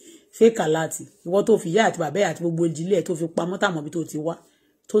fake alati ìwọ tó fi yá àti bàbá àti gbogbo ìdílé tó fi pamọ́ tàmọ́ bí tó ti wá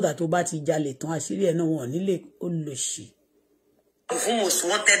tó dà tó bá ti jalè tán àṣírí ẹ̀ náà wọn nílé olóṣì. Fún most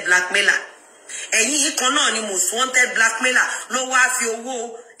wanted blackmailer ẹ̀yin yìí kan náà ni most wanted blackmailer ló wá fi owó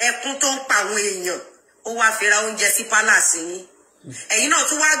ẹkún tó ń pa àwọn èèyàn ó wá fi ra oúnjẹ sí palace yín ẹ̀yin náà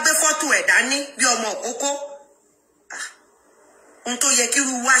tún wá gbé fọ́tò ẹ̀ dání bí ọmọ òkókó ohun tó yẹ kí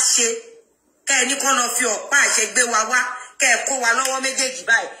irú wa ṣe kẹ́ ẹ ní kán lọ fi ọ̀pá àṣẹ gbé wa wá kẹ́ ẹ kó wa lọ́wọ́ méjèèjì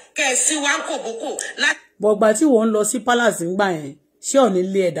báyìí kẹ́ ẹ sí wa ń kò bókò láti. Bọ̀gbà tí wọ́n ń lọ sí palace ńgbà yẹn ṣé Ọ̀ní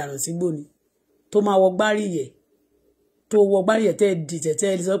lé ẹ̀ dànù sígbó ni tó máa wọ gbárí yẹ tó wọ gbárí yẹ tẹ́ ẹ dìtẹ̀ tẹ́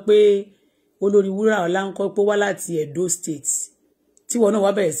ẹ sọ pé olórí wúrà ọ̀la ń kọ́ pé wá láti Edo State tí wọ́n náà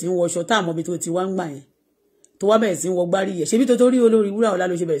wá bẹ̀rẹ̀ sí ń wọṣọ tá àmọ́ bí tó ti wá ń gbà yẹn tó wá bẹ̀rẹ̀ sí ń wọ gbárí yẹ ṣebí tó torí olórí wúrà ọ̀la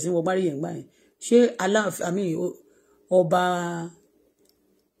ló ṣe bẹ̀rẹ̀ sí ń wọ gbárí yẹ ńgbà yẹn ṣé Aláàfin ọba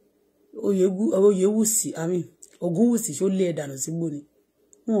Oyèwùsì Ògúnwùsì ṣó lé ẹ̀ dànù sígbó ni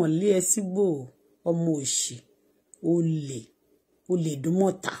wọn lé ẹ sígbó ọmọ òṣì olè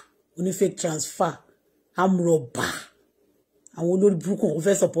dúnmọ̀tà onífake transfer amrọ̀bà àwọn olórí burúkú wọn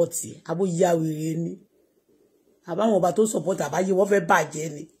fẹ́ sọpọ́tì abóyáwèrè ni àbáwọn ọba tó sọpọ́tì àbáyé wọ́n fẹ́ bàjẹ́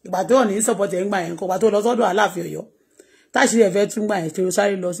ni ìgbà tó wọ́n ní sọpọ́tì ẹ̀ ń gbà yẹn kọ́ ọba tó lọ sọ́dọ̀ Aláàfin Ọ̀yọ́ táṣìírí ẹ̀ fẹ́ tún gbà yẹn tó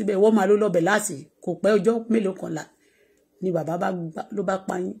sáré lọ síbẹ̀ wọ́n máa ló lọ́bẹ̀ láti kò pẹ́ ọjọ́ mélòó kan là ni bàbá ló bá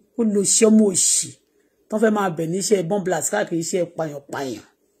pa yín ó lo iṣẹ́ ọmọ òṣì tó fẹ́ máa bẹ̀ níṣẹ́ bomb blast káàkiri iṣẹ́ pààyàn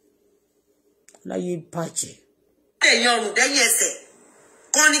láyé bàjẹ́. ẹ̀yin ọ̀rùn dẹ́yìn ẹsẹ̀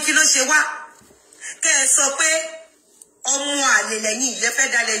kan ní kí ló ṣe wá kẹ́ ẹ sọ pé ọmọ àlè lẹ́yìn ìyẹn fẹ́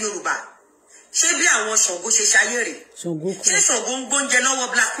dalẹ̀ Yorùbá ṣé bí àwọn Ṣàngó ṣe ṣayé rè ṣé Ṣàngó ń gbóúnjẹ lọ́wọ́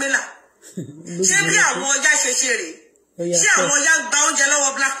blackmailer ṣé bí àwọn Ọya ṣe ṣe rè ṣé àwọn Ọya gba oúnjẹ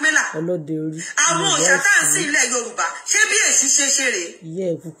lọ́wọ́ blackmailer àwọn òòṣà tá à ń sìn ilẹ̀ Yorùbá ṣé bí Èṣù ṣe rè. ìyá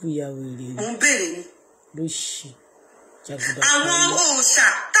ẹ̀ kúkú ìyàwó èrè mo ń béèrè ni. ló ṣì jàgùdà. àwọn òòṣà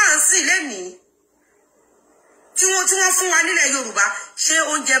tá à ń sìn lẹ́nìí tí wọ́n fún wa nílẹ̀ Yorùbá ṣé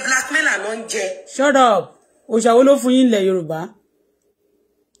oúnjẹ blackmailer ló ń jẹ. Shut up òòṣà wo ló fún yín nílẹ̀ Yorùbá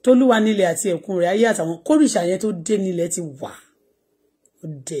tólúwa nílẹ̀ àti ẹ̀kún rẹ̀ ayé àtàwọn kórìṣà yẹn tó dé nílẹ̀ ti wà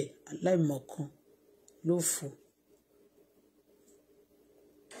ọdẹ aláìmọ̀kan ló fò.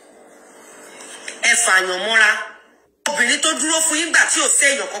 Ẹ fàyàn mọ́ra obìnrin tó dúró fún yín gbà tí ò sí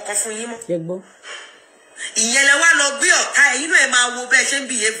èèyàn kankan fún yín mọ́. Ṣé gbọ́? Ìyẹn lẹ wá lọ gbé ọ̀tá ẹ̀ inú ẹ̀ máa wo bẹ́ẹ̀ ṣe ń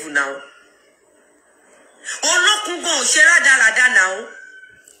behave náà. Olókun gan ò ṣe rádaràda náà.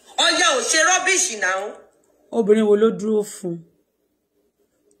 Ọya ò ṣe rọ́bìṣì náà. Obìnrin wo ló dúró fún?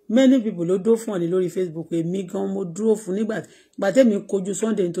 Many people ló dúró fún ọ ní lórí Facebook. Èmi gan mo dúró fún nígbà tẹ́mi kojú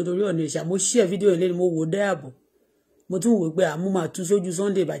Sunday nítorí ọ̀nà ìṣà mo share fídíò ìlérí mo wò dáàbò mo tún wò pé àmú máa tú sójú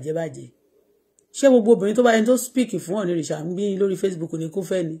Sunday bàjẹ́bàjẹ́. Ṣé gbogbo obìnrin tó bá yẹn tó speak fún ọ̀nà ìṣà ń bí lórí Facebook ní kó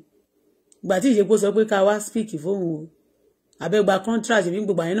fẹ́ ni? Ìgbà tí ìṣepò sọ pé ká wá speak fóun o àbẹ́gba contract bí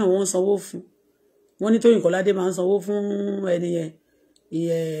gbogbo àyẹn náà wọ́n ń sanwó fún. Wọ́n ní Tóyìn Kọ́ládé máa ń sanwó fún ẹni yẹn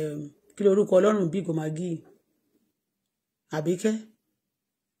kí lorúkọ Ọlọ́run bí gòmágì Àbíkẹ́.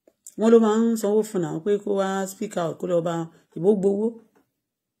 Wọ́n ló máa ń sanwó fún àwọn pé kó wá speak out kó lọ bá ìbò gbowó.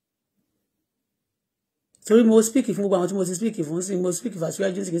 Torí mo speak fún gbogbo àwọn tí mo ti speak fún sí mo speak fún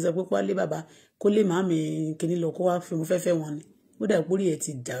aṣíwájú sí kí n sọ pé kó wá lé bàbá kó lé màmí kíní lọ kó wá fi mo fẹ́fẹ́ wọn ni ó dà pórí ẹ̀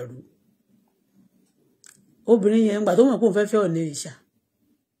ti dàrú. Obìnrin yẹn gbà tó mọ̀ pé òun fẹ́fẹ́ ọ̀nà ìṣà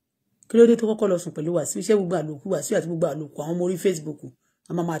kí ló dé tó kọ́kọ́ lọ sùn pẹ̀lú Wàsíù iṣẹ́ gbogbo àlòkù Wàsíù àti gbogbo àlòkù àwọn ọmọ orí Facebook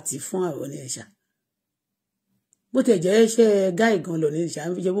a máa tì fún àwọn ọ̀nà ìṣà. Bó ti ẹ̀jẹ̀ iṣẹ́ gáì gan lọ ní ìṣà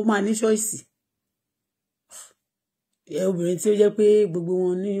ń fi jẹ́ bó máa ní ṣọ́ọ̀ṣì. Obìnrin tí ó jẹ́ pé gbogbo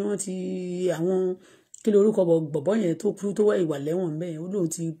wọn ní wọ́n ti àwọn kí lorúkọ bọ̀bọ̀ yẹn tó kú tó wá ìwà lẹ́wọ̀n bẹ́ẹ̀ ó lóun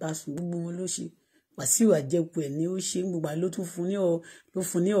ti bá sùn gbogbo wọn ló ṣe. Wàsíù àjẹkù ẹ̀ ni ó ṣe gbogbo ló tún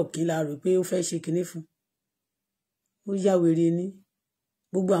fún ní ọ̀kín láàrò pé ó fẹ́ ṣe kinní fún. Ó yá wèrè ní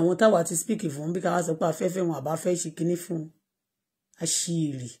gbogbo àwọn táwa ti speak fún bí ká wá sọ pé afẹ́fẹ́ wọn àbá fẹ́ ṣe kinní fún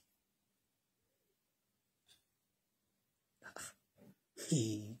aṣíìrì.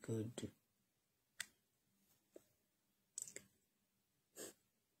 God.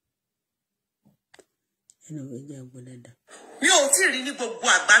 Mi ò tí rí ní gbogbo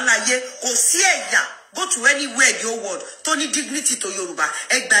àgbáńláyé kò sí ẹ̀yà go to anywhere in the world tó ní dignity tó Yorùbá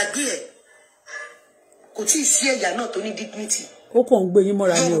ẹ gbàgbé ẹ̀ kò tí ì sí ẹ̀yà náà tó ní dignity. Ó kàn ń gbé yín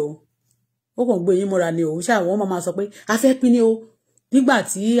mọ́ra ni o ó kàn ń gbé yín mọ́ra ni o ṣáà wọ́n máa sọ pé a fẹ́ pín ní o nígbà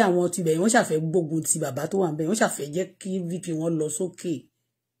tí àwọn tibẹ̀ wọ́n ṣàfẹ́ gbógun ti bàbá tó wà ń bẹ̀ wọ́n ṣàfẹ́ jẹ́ kí VP wọn lọ sókè.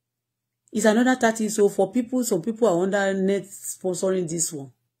 It's another 30 so for people some people are under net sponsoring this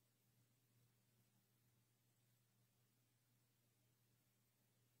one.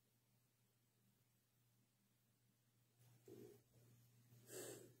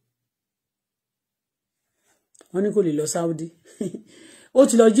 Wọ́n ní kò lè lọ Saudi ó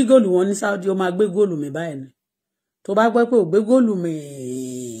ti lọ jí góòlù wọn ní Saudi ó máa gbé góòlù mi báyìí ni tó bá gbọ́ pé ò gbé góòlù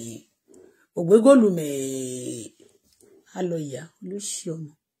mi á lọ ìyá ló ṣe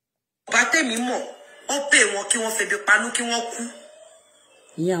ọmọ. Bá tèmi mọ̀ ó pè wọn kí wọ́n febi panú kí wọ́n kú.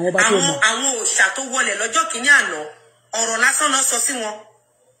 Ìyẹn àwọn bá tó mọ̀. Àwọn òòṣà tó wọlé lọ́jọ́ kìíní àná ọ̀rọ̀ lásán náà sọ sí wọn.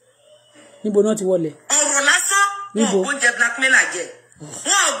 Níbo náà ti wọlé? Ọ̀rọ̀ lásán wọn ò oúnjẹ blackmailer jẹ.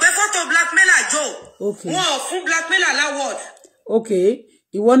 Wọn ò gbé fọ́tò blackmailer jọ. Wọn ò fún blackmailer láwọ̀d. Okay,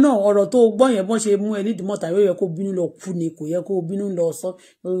 ìwọ náà ọ̀rọ̀ tó gbọ́ yẹn bọ́n ṣe mú ẹ nídìí mọ́ta yóò yẹ kó bínú lọ kú ni kò yẹ kó bínú lọ sọ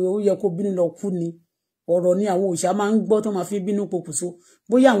ó yẹ kó bínú lọ kú ni ọ̀rọ̀ ni àwọn òòṣà máa ń gbọ́ tó máa fi bínú pokùnso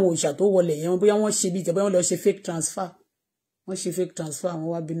bóyá àwọn òòṣà tó wọlé yẹn bóyá wọ́n ṣe bíi tẹ̀bẹ́ wọ́n lọ ṣe fake transfer wọ́n ṣe fake transfer àwọn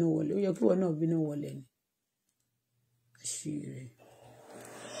wá bínú wọlé ó yẹ kí ìwọ náà bínú wọlé ni.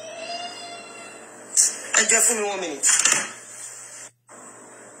 Ẹ jẹ́ fún mi 1 minute.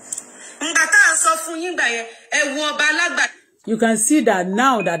 Ngbà tá à ń sọ fún yín gbà yẹn ẹ wo ọba alágbà. You can see that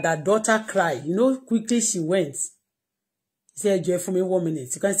now that daughter cried, you know, quickly she went. She said, "Joy, for me 1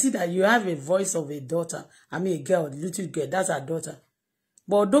 minute." You can see that you have a voice of a daughter. I mean, a girl, little girl. That's her daughter.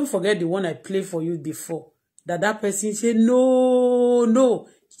 But don't forget the one I played for you before. That person said, "No, no."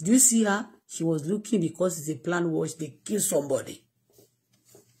 Did you see her? She was looking because it's a plan watch. They kill somebody.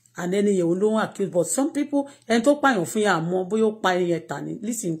 And then you don't accuse. But some people, and talk by your fear more, but you're buying your tani.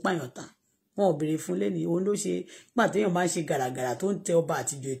 Listen, buy your tani. Wọn ò béèrè fún lẹ́ni òun ló ṣe gbà téèyàn máa ń ṣe gàràgàrà tó ń tẹ ọba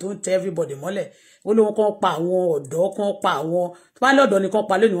àtijọ́ tó ń tẹ everybody mọ́lẹ̀ ó lóun kan pa àwọn ọ̀dọ́ kan pa àwọn tó bá lọ́dọ̀ nìkan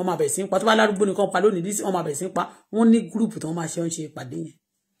pa lónìí wọ́n máa bẹ̀rẹ̀ sí ń pa tó bá lárúgbó nìkan pa lónìí lísì wọ́n máa bẹ̀rẹ̀ sí ń pa wọ́n ní gúrùpù tó wọ́n máa ṣe ń ṣe ìpàdé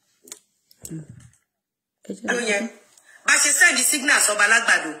yẹn. Bá ṣe sẹ́ndì signal sọba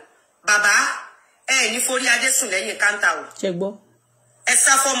lágbàdo bàbá ẹ ní forí adé sùn lẹ́yìn káńtà o. Ṣé gbọ́? Ẹ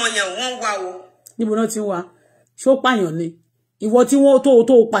sá fọ́mọ yẹn wọ́n wá o. Níbo náà ti ń wá ṣó pààyàn ni ìwọ tí wọ́n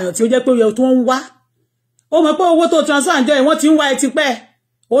tó pààyàn tí ó jẹ́ pé ó tó ń wá ó mọ̀ pé owó tó transfer ǹjọ́ ẹ̀ wọ́n ti ń wá ẹ ti pẹ́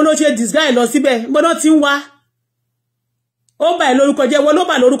òun ló ṣe disguise lọ síbẹ̀ gbọ́dọ̀ ti ń wá ó bà ẹ́ lórúkọ jẹ́ wọ́n ló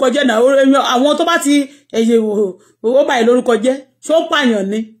bà lórúkọ jẹ́ náà àwọn tó bá ti ẹ̀yẹ ó bà ẹ́ lórúkọ jẹ́ ṣó pààyàn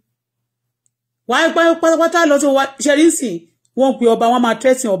ni wàá pátápátá lọ tó wá ṣẹ́rí sí wọ́n pe ọba wọ́n máa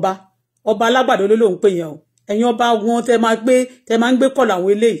threaten ọba alágbàdo ló lóun pè yẹn o ẹ̀yin ọba wọn tẹ máa ń gbé kọ́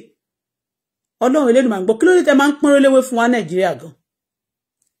làwọn eléyìí ọlọ́run eléyìí máa ń gbọ́ kí ló dé tẹ máa ń pọ́n léwé fún wa Nàìjíríà gan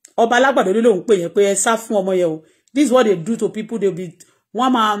ọba alágbàdo ló lóun pè yẹn pé ẹ sá fún ọmọ yẹn o this is what they do to people they be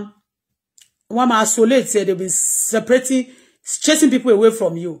wọ́n máa isolate they be separating chasing people away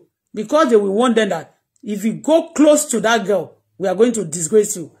from you because they will want them that if you go close to that girl we are going to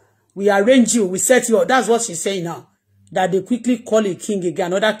disgrace you we arrange you we set you up that's what she's saying now that they quickly call a king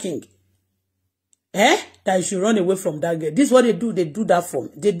again another king that you should run away from that girl this is what they do that for me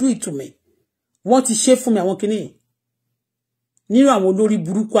they do it to me wọ́n ti ṣe fún mi àwọn kìíní nínú àwọn olórí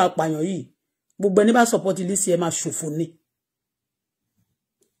burúkú apààyàn yìí gbogbo ẹni bá support Lizzy ẹ máa ṣòfò ni.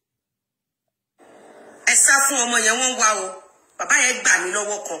 ẹ sá fún ọmọ yẹn wọ́n wá o bàbá yẹn gbà mí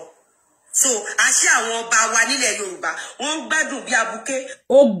lọ́wọ́ kan so àṣẹ àwọn ọba wa nílẹ̀ Yorùbá wọ́n ń gbádùn bí abuké.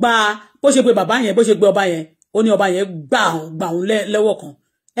 ó gba bó ṣe pé bàbá yẹn bó ṣe pé ọba yẹn ó ní ọba yẹn gbà òun lẹ́wọ́ kan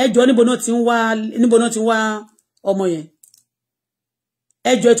ẹjọ́ níbo náà ti ń wá ọmọ yẹn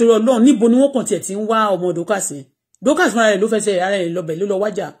ẹjọ́ ìtorí Ọlọ́run níbo ni wọ́n kàn tiẹ̀ ti ń wá ọmọ Dorcas yẹn Dorcas fúnra rẹ̀ ló fẹ́ ṣe ara rẹ̀ lọ́bẹ̀ ló lọ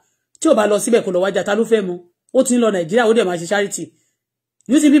wájà tí ò bá lọ síbẹ̀ kó lọ wájà ta ló fẹ́ mu ó ti ń lọ Nàìjíríà ó dẹ̀ máa ṣe charity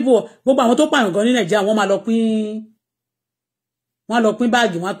you see people gbogbo àwọn tó pààyàn gan ní Nàìjíríà wọ́n máa lọ pín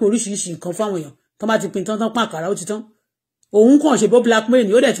báàgì wọ́n á pín oríṣiríṣi nǹkan fáwọn èèyàn tó bá ti pín tán pán àkàrà ó ti tán òun kàn ṣe bó blackmail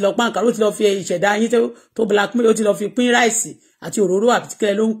ni ó dẹ̀ ti lọ pán àkàrà ó ti lọ fi ìṣẹ̀dá yín tó blackmail ó ti lọ fi pín ráìsì àti òróró àti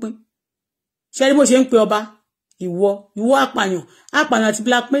kílẹ̀ ló ń pín ṣé ní bó ṣe ń pe ọba ìwọ apààyàn àti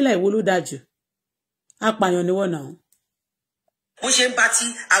blackmailer ìwọ ló dájú apààyàn ni wọ́n náà. bó ṣe ń bá ti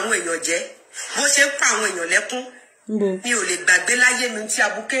àwọn èèyàn jẹ́ bó ṣe ń pa àwọn èèyàn lẹ́kún mi ò lè gbàgbé láyé mi tí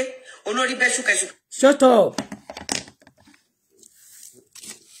abuké olórí bẹ́ ṣúkẹ́ṣù. shut up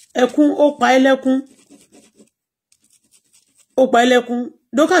ẹkún ó pa ẹlẹ́kún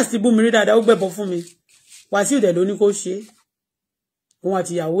Dorcas ti bú mi rí dáadáa ó gbẹ̀bọ fún mi Wàsíù dẹ̀ ló ní kó ṣe òun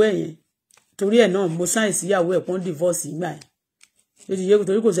àti ìyàwó ẹ̀ yẹn torí ẹ̀ náà mo sáyìn sí ìyàwó ẹ̀ pọ́n divorce ìgbà ẹ̀ ó ti yẹ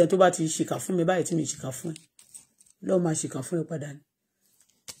torí kò sẹ́ni tó bá ti ṣìkà fún mi báyìí tí mi ṣìkà fún ẹ lọ́ọ́ máa ṣìkà fún ẹ padà ni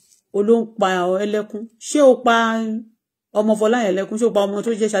ó ló ń pa ẹlẹ́kún ṣé ó pa ọmọ Fọlá yẹn lẹ́kún ṣé ó pa ọmọ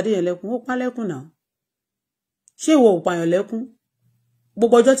tó jẹ́ Ṣadé yẹn lẹ́kún ó pa lẹ́kún náà ṣé ìwọ ò pààyàn lẹ́kún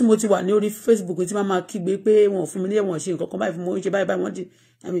gbogbo ọjọ́ tí mo ti wà ní orí Facebook tí máa kígbe pé wọn ò fún mi ní ẹ̀wọ̀n ṣe nǹkan kan báyìí fún mi ó ń ṣe báyìí wọ́n di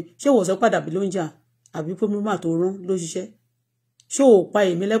ṣé ìwọ sọ padà bí ló ń jà àbí pé mímọ́ tó rán ló ṣiṣẹ́ ṣé ò pa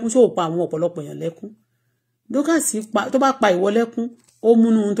èmi lẹ́kún ṣé ò pa àwọn ọ̀pọ̀lọpọ̀ èèyàn lẹ́kún Dorcas tó bá pa ìwọ lẹ́kún ó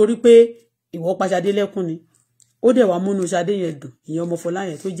múnú nítorí pé ìwọ pa Ṣadé lẹ́kún ni ó dẹ̀ wá múnú Ṣadé yẹn dùn ìyẹn ọmọ Fọlá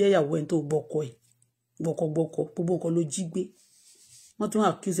yẹn tó jẹ́ ìyàwó ẹ̀ tó gbọ́kọ ẹ̀ gbọ́kọ gbogbo nǹkan ló jí gbé wọ́n tún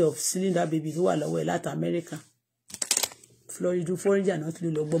accuse of stealing that baby tó wà lọ́wọ́ ẹ̀ láti Amẹ́ríkà Florida náà ti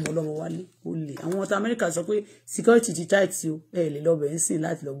lọ gbọ́mọ ọlọ́mọ wálé ó lè àwọn ọ̀tá Amẹ́ríkà sọ pé security ti tight o ẹ̀ lè lọ bẹ̀rẹ̀ sí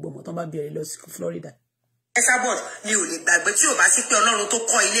láti lọ gbọ́mọ tán bá bí ẹ̀rẹ́ lọ sí Florida. Esabod mi ò lè gbàgbé tí ò bá sí pé Ọlọ́run tó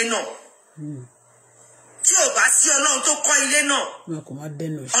kọ́ ilé náà tí ò bá sí Ọlọ́run tó kọ́ ilé náà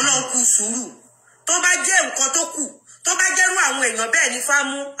Ọlọ́run kù sùúrù tó bá jẹ́ nǹkan tó kù tó bá jẹ́rú àwọn èèyàn bẹ́ẹ̀ ní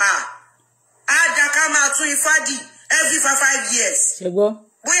fámú á dá ká máa tún ifá dì every 5 years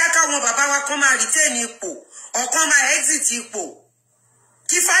bóyá káwọn bàbá wa kan máa retain ipò ọ̀kan máa exit ipò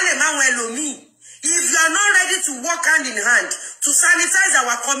kí fá lè máwọn ẹlòmíì if you are not ready to work hand in hand to sanitize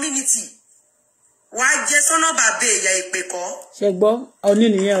our community wà á jẹ sọ́nà bàbá ìyá èpè kọ́. ṣe gbọ́ ọ̀ní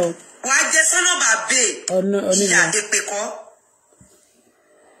nìyẹn o. wà á jẹ sọ́nà bàbá ìyá èpè kọ́.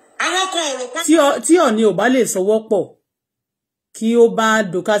 àwọn kan ò rò pé. tí ọ̀ní ò bá lè sọwọ́ pọ̀ kí ó bá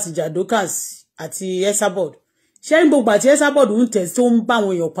Dorcas jà Dorcas àti Esabod ṣé ní gbogbo àti Esabod ń tẹ̀ tó ń bá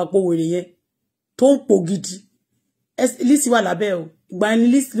àwọn èèyàn papọ̀ wèrè yẹn tó ń pò gidi Lizzy wà lábẹ́ o ìgbà ẹni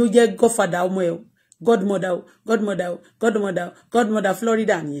Lizzy ló jẹ́ godfather ọmọ ẹ o godmother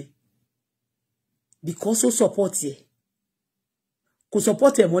Florida nìyẹn because ó support ẹ kò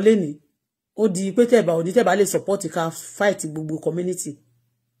support ẹ mọ́lé ni ó di pé tẹ́ẹ̀bà lè support ká fight gbogbo community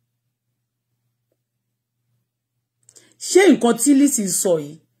ṣé nǹkan tí Lizzy sọ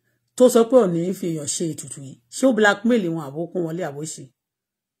yìí tó sọ pé Ọọ̀ni fi èèyàn ṣe ètùtù yìí ṣé ó blackmail wọn àbókún wọlé àbóṣe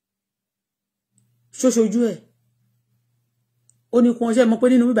ṣoṣojú ẹ̀ ó ní kí wọ́n ṣe mọ̀ pé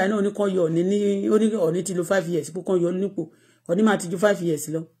nínú bíbá náà ó ní kan yọ Ọọ̀ni ti lo 5 years pé kan yọ nípò Ọọ̀ni máa ti ju 5 years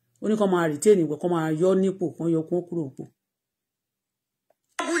lọ ó ní kan máa retain ìwẹ̀ kan máa yọ nípò kan yọ kún kúrò nípò.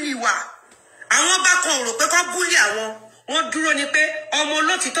 búlì wà àwọn bá kan rò pé kán búlì àwọn wọ́n dúró ni pé ọmọ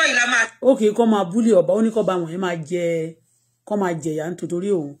olótìtọ́ ìlà máa. ó kì í kọ́ máa búlì ọba ó ní kọ́ bá wọn yẹn máa jẹ̀yà nítorí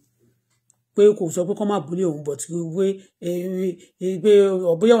òun pé kò sọ pé kọ́ máa búlì òun bọ̀ tí pé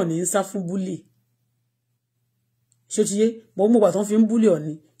ọ̀bọ̀yà Ọọ̀ni ń sá fún búlì ṣé ti yé mo mú ìgbà tó ń fi ń búlì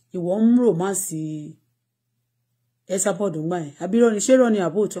Ọọ̀ni ìwọ ń romance Esabod ń gbà yẹn àbí rọ́ni ṣé rọ́ni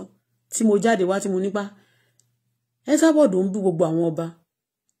àbóòtọ́ tí mo jáde wá tí mo nípa ẹ sábọ̀dọ̀ ń bú gbogbo àwọn ọba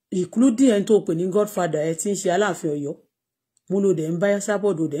including ẹni tó pè ní godfather ẹ tí ń ṣe Aláàfin Ọ̀yọ́ mo lò dẹ̀ ń bá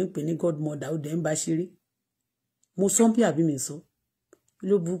sábọ̀dọ̀ dẹ̀ ń pè ní godmother ó dẹ̀ ń bá ṣeré mo sọ bí àbí mi sọ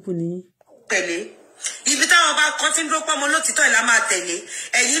ló burúkú ni. tẹ̀lé ibi táwọn bá kọ́ tí ń dúró pọ́ ọmọ olótìtọ́ ìlà máa tẹ̀lé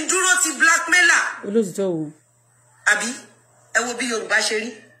ẹ̀yin dúró ti blackmailer. olótìtọ́ wo. àbí ẹ wo bí Yorùbá ṣe rí.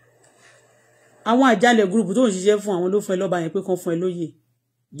 àwọn àjálẹ̀ gúrùpù tó ń ṣiṣẹ́ fún àwọn ló fún ẹ lọ́ba yẹn pé kán fún ẹ lóyè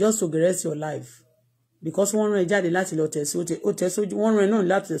just to rest your life because wọ́n rán ẹ jáde láti lọ tẹ̀ sójú wọ́n rán ẹ náà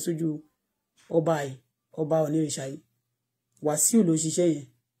láti tẹ̀ sójú ọba yìí ọba onírìṣà yìí Wàsíù ló ṣiṣẹ́ yẹn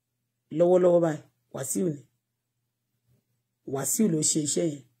lọ́wọ́lọ́wọ́ báyìí Wàsíù ló ṣe iṣẹ́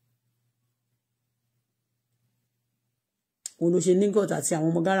yẹn òun ló ṣe nígọ̀tà àti àwọn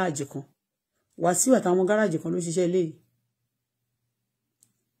ọmọ gáràjì kan Wàsíù àtàwọn ọmọ gáràjì kan ló ṣiṣẹ́ eléyìí.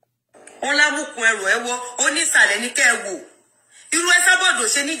 wọ́n lábùkún ẹrù ẹ wọ ó ní ìsàlẹ̀ ní kẹ́ ẹ wò irú Ẹsábọ̀dọ̀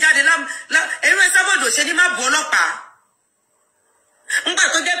ṣe ní jáde irú Ẹsábọ̀dọ̀ ṣe ní má bu ọlọ́pàá ńgbà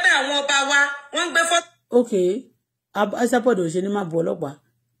tó jẹ́ pé àwọn ọba wa wọ́n ń gbé fọ́tò. ok Ẹsábọ̀dọ̀ ṣe ní má bu ọlọ́pàá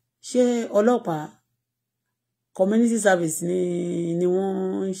ṣé ọlọ́pàá community service ni wọ́n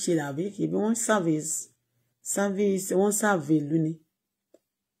ń ṣe àbí kì í bí wọ́n service wọ́n serve ìlú ni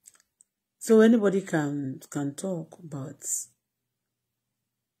so anybody can talk but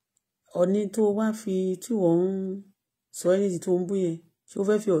Ọ̀ní tó wá fi tí wọ́n ń sọ ẹni tí tó ń bú yẹn ṣé ó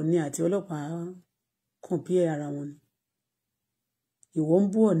fẹ́ fi Ọ̀ní àti ọlọ́pàá compare ara wọn ni ìwọ ń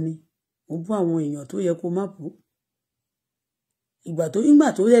bú Ọ̀ní ó bú àwọn èèyàn tó yẹ kó má bú ìgbà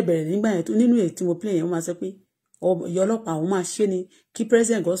tó yẹ bẹ̀rẹ̀ nígbà yẹn tó nínú èyí tí mo play yẹn wọ́n máa sọ pé ìyá ọlọ́pàá àwọn máa ṣe ni kí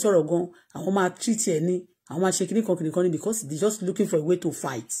president kan sọ̀rọ̀ gan àwọn máa treat ẹ̀ ní àwọn máa ṣe kíní kan ní because they just looking for a way to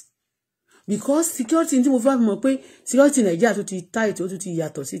fight because security tí mo fẹ́ mọ̀ pé security Nàìjíríà tó ti tight ó tún ti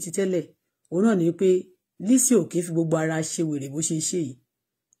yàtọ̀ sí ti tẹ́lẹ̀ òun náà ni pé Lizzy ò kì í fi gbogbo ara ṣe wèrè bó ṣe ṣe yìí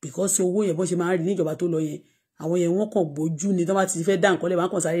because owó yẹn bó ṣe máa rí níjọba tó lọ yẹn àwọn yẹn wọ́n kàn gbójú ni tó bá ti fẹ́ dá nǹkan lẹ̀ wọ́n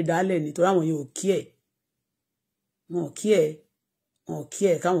kàn sáré dálẹ̀ nítorí àwọn yẹn ò kí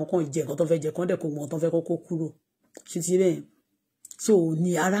ẹ̀ káwọn kan jẹ nǹkan tó fẹ́ jẹ kán dẹ̀ kó wọn tó fẹ́ kọ́kọ́ kúrò ṣe ti bẹ́ẹ̀ so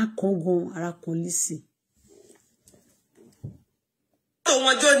ni ara kan Lizzy. tó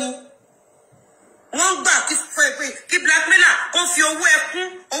wọn jó ni wọ́n gbà kí blackmailer kó fi owó ẹkún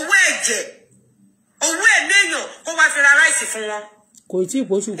owó ẹ̀jẹ̀ owó ẹ̀mẹ́yàn kó wá fi ra ráìsì fún wọn. kò tí ì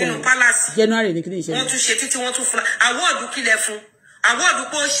pọ̀ṣù kan nínú palace January ní kí ni ìṣẹ̀lẹ̀. wọ́n tún ṣe títí wọ́n tún fún àwọ́ọ̀dù kílẹ̀ fún àwọ́ọ̀dù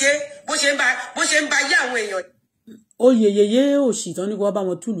pé ó ṣe bó ṣe ń ba yé àwọn èèyàn. ó yeyeye òṣì tán ní kó wá bá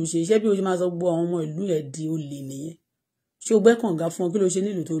wọn túlù ṣe iṣẹ́ bí o ṣe máa sọ gbọ́ àwọn ọmọ ìlú ẹ̀ di olè nìyẹn ṣé o gbẹ́ kànga fún ọ kí ló ṣe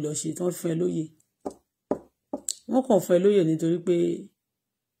nílùú tó lọ ṣe tí wọ́n fún ẹ lóyè wọ́n kàn fún ẹ lóyè nítorí pé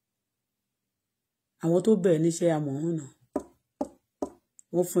àwọn tó bẹ̀rẹ̀ níṣẹ́ amọ̀hún náà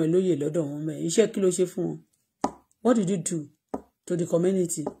wọ́n fún ẹ lóyè lọ́dọ̀ wọn mẹ́ iṣẹ́ kí ló ṣe fún wọn what did you do to the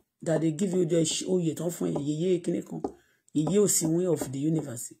community that they give you the oyè tán fún ẹ yeye kíní kan yeye òsínwé of the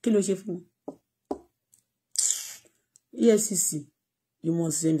universe kí ló ṣe fún wọn. EFCC you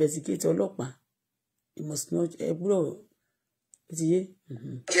must investigate ọlọ́pàá you must not ẹ gbúdọ̀ ti yé.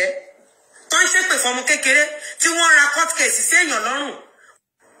 jẹ́ tó ń ṣépè fọmọ kékeré tí wọ́n ra court case sí èèyàn lọ́rùn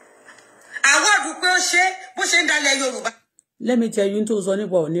àwọ̀dù pé ó ṣe bó ṣe ń dalẹ̀ Yorùbá. Let me tell you tó sọ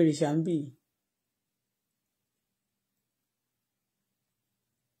nípa onírìṣà ń bì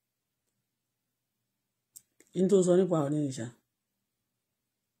í tó sọ nípa onírìṣà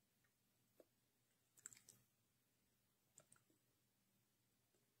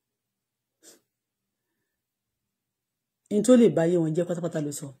in tó lè báyé wọn jẹ́ pátápátá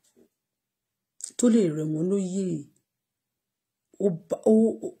ló sọ tó lè rẹ̀ wọ́n lóyè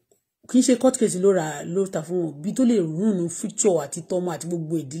kì í ṣe court case ló ta fún wọn bí tó lè rúnnu future àti tọmọ àti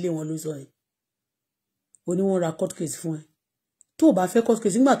gbogbo ìdílé wọn ló sọ yẹn ó ní wọ́n ra court case fún ẹ tó o bá fẹ́ court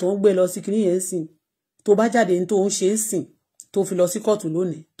case nígbà tó ń gbé lọ sí kinní yẹn sìn tó bá jáde ní tó ń ṣe é sìn tó fi lọ sí kóòtù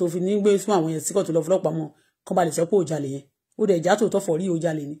lónìí tó fi ní gbé fún àwọn yẹn sí kóòtù lọ fọlọ́pàá mọ́ kán bá lè sọ pé ó jalè yẹn ó dẹ̀ já tòótọ́ fọ̀ rí ó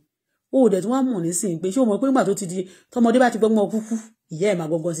jalè ni ó dẹ̀ tí wọ́n mọ̀ nísìnyí pé ṣé o mọ̀ pé nígbà tó ti di tọmọdé bá ti gbọ́gbọ́n kúkú ìyá ẹ̀ máa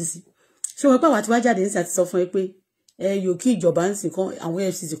gbọ́gbọ́n sísí ṣé o mọ̀ pé àwọn àti wá jáde nísìnyí àti sọ fún ẹ pé yóò kí ìjọba ń sìn kan àwọn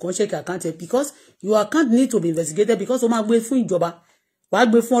EFCC kan check account ẹ because your account need to be investigated because o máa gbé fún ìjọba wàá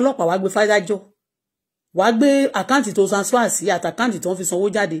gbé fún ọlọ́pàá wàá gbé fádájọ́ wàá gbé àkáǹtì tó transfer sí àtàkáǹtì tó ń fi sanwó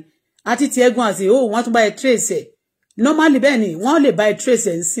jáde àti ti ẹ̀gbọ́n àti wọ́n tún bá ẹ trace ẹ̀ normally bẹ́ẹ̀ ni wọ́n lè bá ẹ trace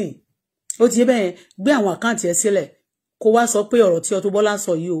ẹ̀ ń sìn ó ti yé bẹ́ẹ̀ gbé àwọn àkáǹtì ẹ sílẹ̀ kó wá sọ pé ọ̀rọ̀ tí Auto-Bola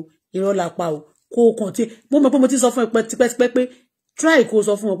sọ yìí o irọ́ la pa o kó o kàn tí mo mọ̀ pé mo ti sọ fún ẹ tipẹ́tipẹ́ pé try kó o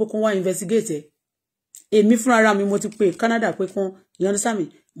sọ fún wọn pé kó wá investigate ẹ èmi fúnra mi mo ti pè Canada pé kán ìyanu sami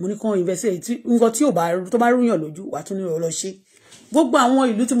mo ní kán investigate nǹkan tí tó bá rúyàn lójú wà tún ní lọ ṣe gbogbo àwọn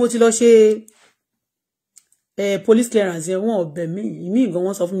ìlú tí mo ti lọ ṣe police clearance yẹn wọn ọbẹ mi ìmí nǹkan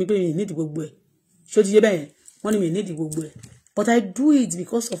wọn sọ fún mi pé mi nídìí gbogbo ẹ ṣó ti yé bẹ́ẹ̀ wọ́n ní mi nídìí gbogbo ẹ̀ but I do it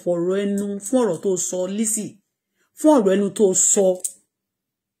because of ọ̀rọ̀ ẹnu fún ọ̀rọ̀ tó sọ Lizzy fún ọ̀rọ̀ ẹnu tó sọ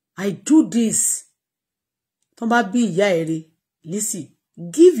I do this tó bá bí ìyá ẹ̀rẹ́ Lizzy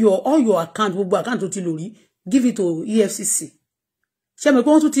give all your account gbogbo account tó ti lò rí give it to EFCC ṣé mo pé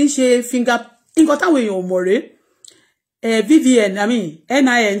wọ́n tún ti ń ṣe finger nǹkan táwọn èèyàn ò mọ̀ rèé VVN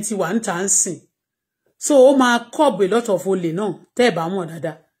NIN ti wà ń tà ń sìn so ó máa curb a lot of olè náà tẹ́ ẹ̀ bá mọ̀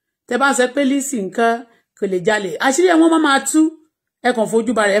dáadáa tẹ́ bá sọ pé Lizzy nǹkan kò lè jalè àṣírí ẹ̀ wọ́n máa tú ẹ kàn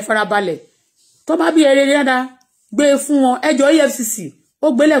fojú ba rẹ̀ farabalẹ̀ tó bá bí eré dáadáa gbé fún wọn ẹjọ́ EFCC ó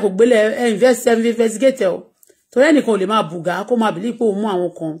gbélé kò gbélé investigate o torí ẹnìkan ò lè máa bùgá kó máa bìlí pé òun mú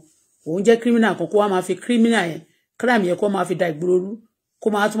àwọn kan òun jẹ́ criminal kan kó wá máa fi criminal yẹn crime yẹn kó máa fi da ìgboro rú kó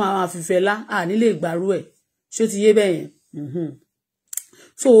máa tún máa fi fẹ́ lá nílé ìgbàrú ẹ̀ ṣó ti yé bẹ́ẹ̀ yẹn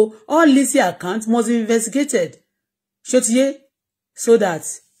so all Lizzy account must be investigated ṣó ti yé so that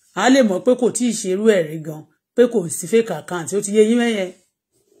a lè mọ̀ pé kò tí ì ṣerú ẹ̀ rí gan pé kò sí fake account ó ti yé yín mẹ́yẹn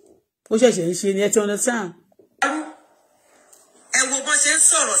ó ṣẹ̀ṣẹ̀ ń ṣe ni ẹ ti understand. ẹ wo bọ́n ṣe ń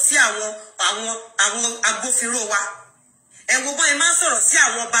sọ̀rọ̀ sí àwọn agbófinró wa ẹ wo bọ́n ẹ máa ń sọ̀rọ̀ sí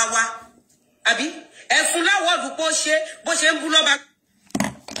àwọn ọba wa àbí ẹ fún láwọ́ọ̀dù bó ṣe ń bú lọ́ba.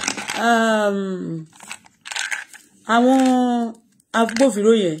 àwọn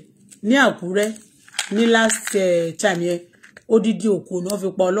agbófinró yẹn ní Àkúrẹ́ ní last time yẹn odidi òkú náà fi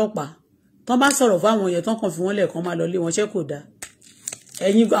pa ọlọ́pàá tán bá sọ̀rọ̀ fáwọn yẹn tán kàn fi wọ́n lẹ́ẹ̀kan máa lọ lé wọn ṣé kò dáa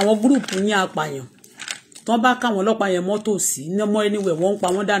ẹ̀yin àwọn gúrùpù ní apààyàn tán bá káwọn ọlọ́pàá yẹn mọ́tò sí ní ọmọ anywhere wọ́n ń pa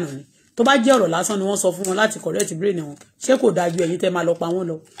wọ́n dànù ni tó bá jẹ́ ọ̀rọ̀ lásán ni wọ́n sọ fún wọn láti correct brain wọn ṣé kò dáa ju ẹ̀yin tẹ́ máa lọ pa wọ́n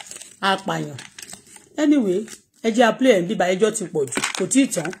lọ apààyàn anyway ẹ jẹ́ a play ẹ̀ ń bíbá ẹjọ́ ti pọ̀ jù kò tí ì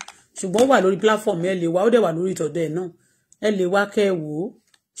tán ṣùgbọ́n ó wà lórí platform ẹ lè wá ó dẹ̀ wà lórí ìtọ̀dọ̀ ẹ̀ náà ẹ lè wá kẹ́ ẹ wò ó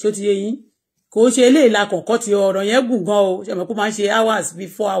ṣó ti yé yín kò ṣe eléyìí la kọ̀ọ̀kan ti ọ̀rọ̀ yẹn gùn gan o ṣe mọ̀ pé máa ń ṣe hours bí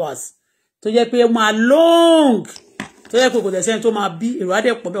 4 hours tó jẹ́ pé máa long tó jẹ́ pé kò tẹ̀ sẹ́ni tó máa bí èrò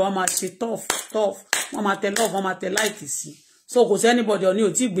adẹ́pọ̀ bẹ́ẹ̀ wọ́n máa ṣe tough wọ́n máa tẹ love wọ́n máa tẹ like sí so kò sí anybody ọ̀ní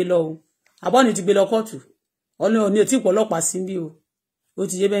ò tí gbé lọ o àbọ̀ni ti gbé lọ kóòtù ọ̀ní ò tí pọ̀ ọlọ́pàá sí bí o ó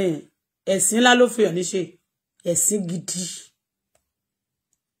ti yé bẹ́yẹn ẹ̀sìn ńlá ló fi hàn ní ṣe ẹ̀sìn gidi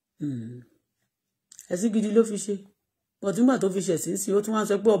ẹ̀sìn gidi ló fi ṣe bọ̀túngbà tó fi ṣẹ̀sìn sí ó tún wá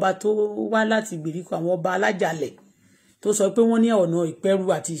sọ pé ọba tó wá láti ìgbèríko àwọn ọba alájàlẹ̀ tó sọ pé wọ́n ní ọ̀nà ìpẹ́rù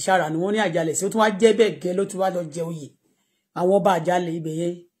àti ìṣàrà ni wọ́n ní àjàlẹ̀ sí ó tún wá jẹ́ bẹ́ẹ̀ gẹ́ ló tún wá lọ jẹ oyè àwọn ọba àjàlẹ̀ ibẹ̀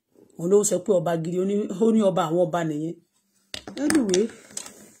yẹn òun ló sọ pé ọba gidi ó ní ọba àwọn ọba nìyẹn anyway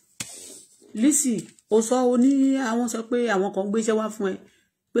Lizzy ó sọ ó ní àwọn sọ pé àwọn kan gbéṣẹ́ wá fún ẹ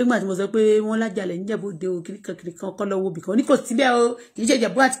pé nígbà tí mo sọ pé wọ́n lájàlẹ̀ ń jẹ̀bú de o kìnìkan kọ́ lọ́wọ́ bìkan ní kò síbẹ̀ o kì í ṣe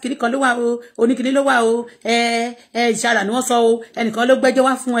ìjẹ̀bú àti kìnìkan ló wà o oníkìnì ló wà o ìṣàrà ni wọ́n sọ o ẹnìkan ló gbẹ́jọ́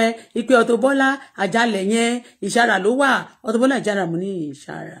wá fún ẹ ipe Auto-Bola àjàlẹ̀ yẹn ìṣàrà ló wà Auto-Bola àjàrà mo ní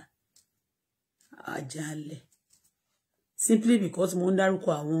ìṣàrà àjàlẹ̀ simply because mo ń dárúkọ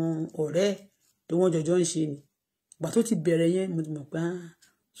àwọn ọ̀rẹ́ tó wọ́n jọjọ́ ń ṣe ni ìgbà tó ti bẹ̀rẹ̀ yẹn mo ti mọ̀ pé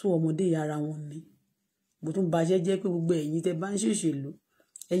tó ọmọdé ara wọn ni mo tún bá jẹ́ pé gbogbo ẹ̀yin tẹ́ bá ń ṣèṣèlú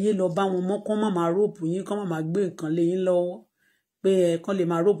ẹyẹ lọ bá wọn mọ́ kán máa róòpù yín kán máa gbé nǹkan lé yín lọ́wọ́ pé kán lè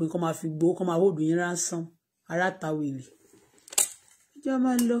máa róòpù yín kán máa fi gbowó kán máa hóòdù yín ránṣán ara ta wèrè ẹjọ́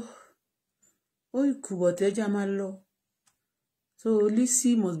máa lọ ó ìkùbọ̀ tẹ́jà máa lọ so Lizzy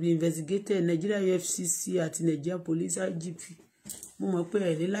must be investigated Nigeria EFCC àti Nigeria police IGP mo mọ̀ pé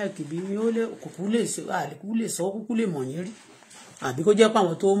ẹ̀ lé láìkì bí mi ó lè kúkú lè sọ kúkú lè mọ̀ yín rí àbí kó jẹ́ pé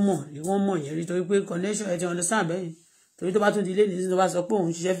àwọn tó mọ̀ ni wọ́n mọ̀ yín rí torí pé connection ẹ ti understand bẹ́ẹ̀ torí tó bá tún di ilé nìyí tó bá sọ pé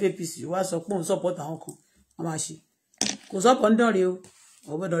òun ṣiṣẹ́ fapc wá sọ pé òun support àwọn kan wọ́n máa ṣe kò sọ́pọ̀ ń dọ̀rẹ́ o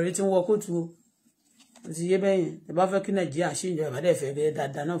ọ̀gbọ́dọ̀ rí tí ń wọ kóòtù o ó ti yé bẹ́yẹn ẹ bá fẹ́ kí nàìjíríà ṣe ìjọba ìbàdàn ìfẹ́ bẹ́ẹ̀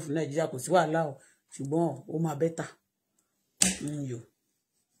dáadáa náà fún nàìjíríà kò sí wàhálà o ṣùgbọ́n ó máa bẹ́tà ń yò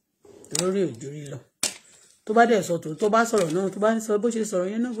lórí òjòrí lọ tó bá dẹ̀ sọ tó bá sọ̀rọ̀ náà tó bá ń sọ bó ṣe sọ̀rọ̀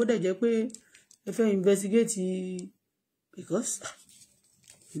yẹn náà bó dẹ̀ jẹ́ pé ẹ fẹ́ investigate because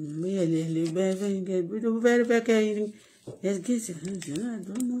bóyá lè bẹ́ẹ̀ fẹ́ kẹ́ investigate I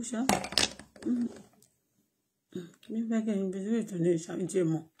don't know ṣá mi fẹ́ kẹ́ investigate ní ìṣàǹtì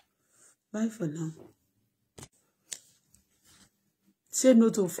mọ́ bye for now. Say no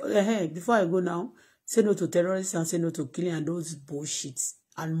to before I go now. Say no to terrorists and say no to killing and those bullshit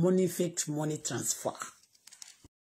and fake money transfer.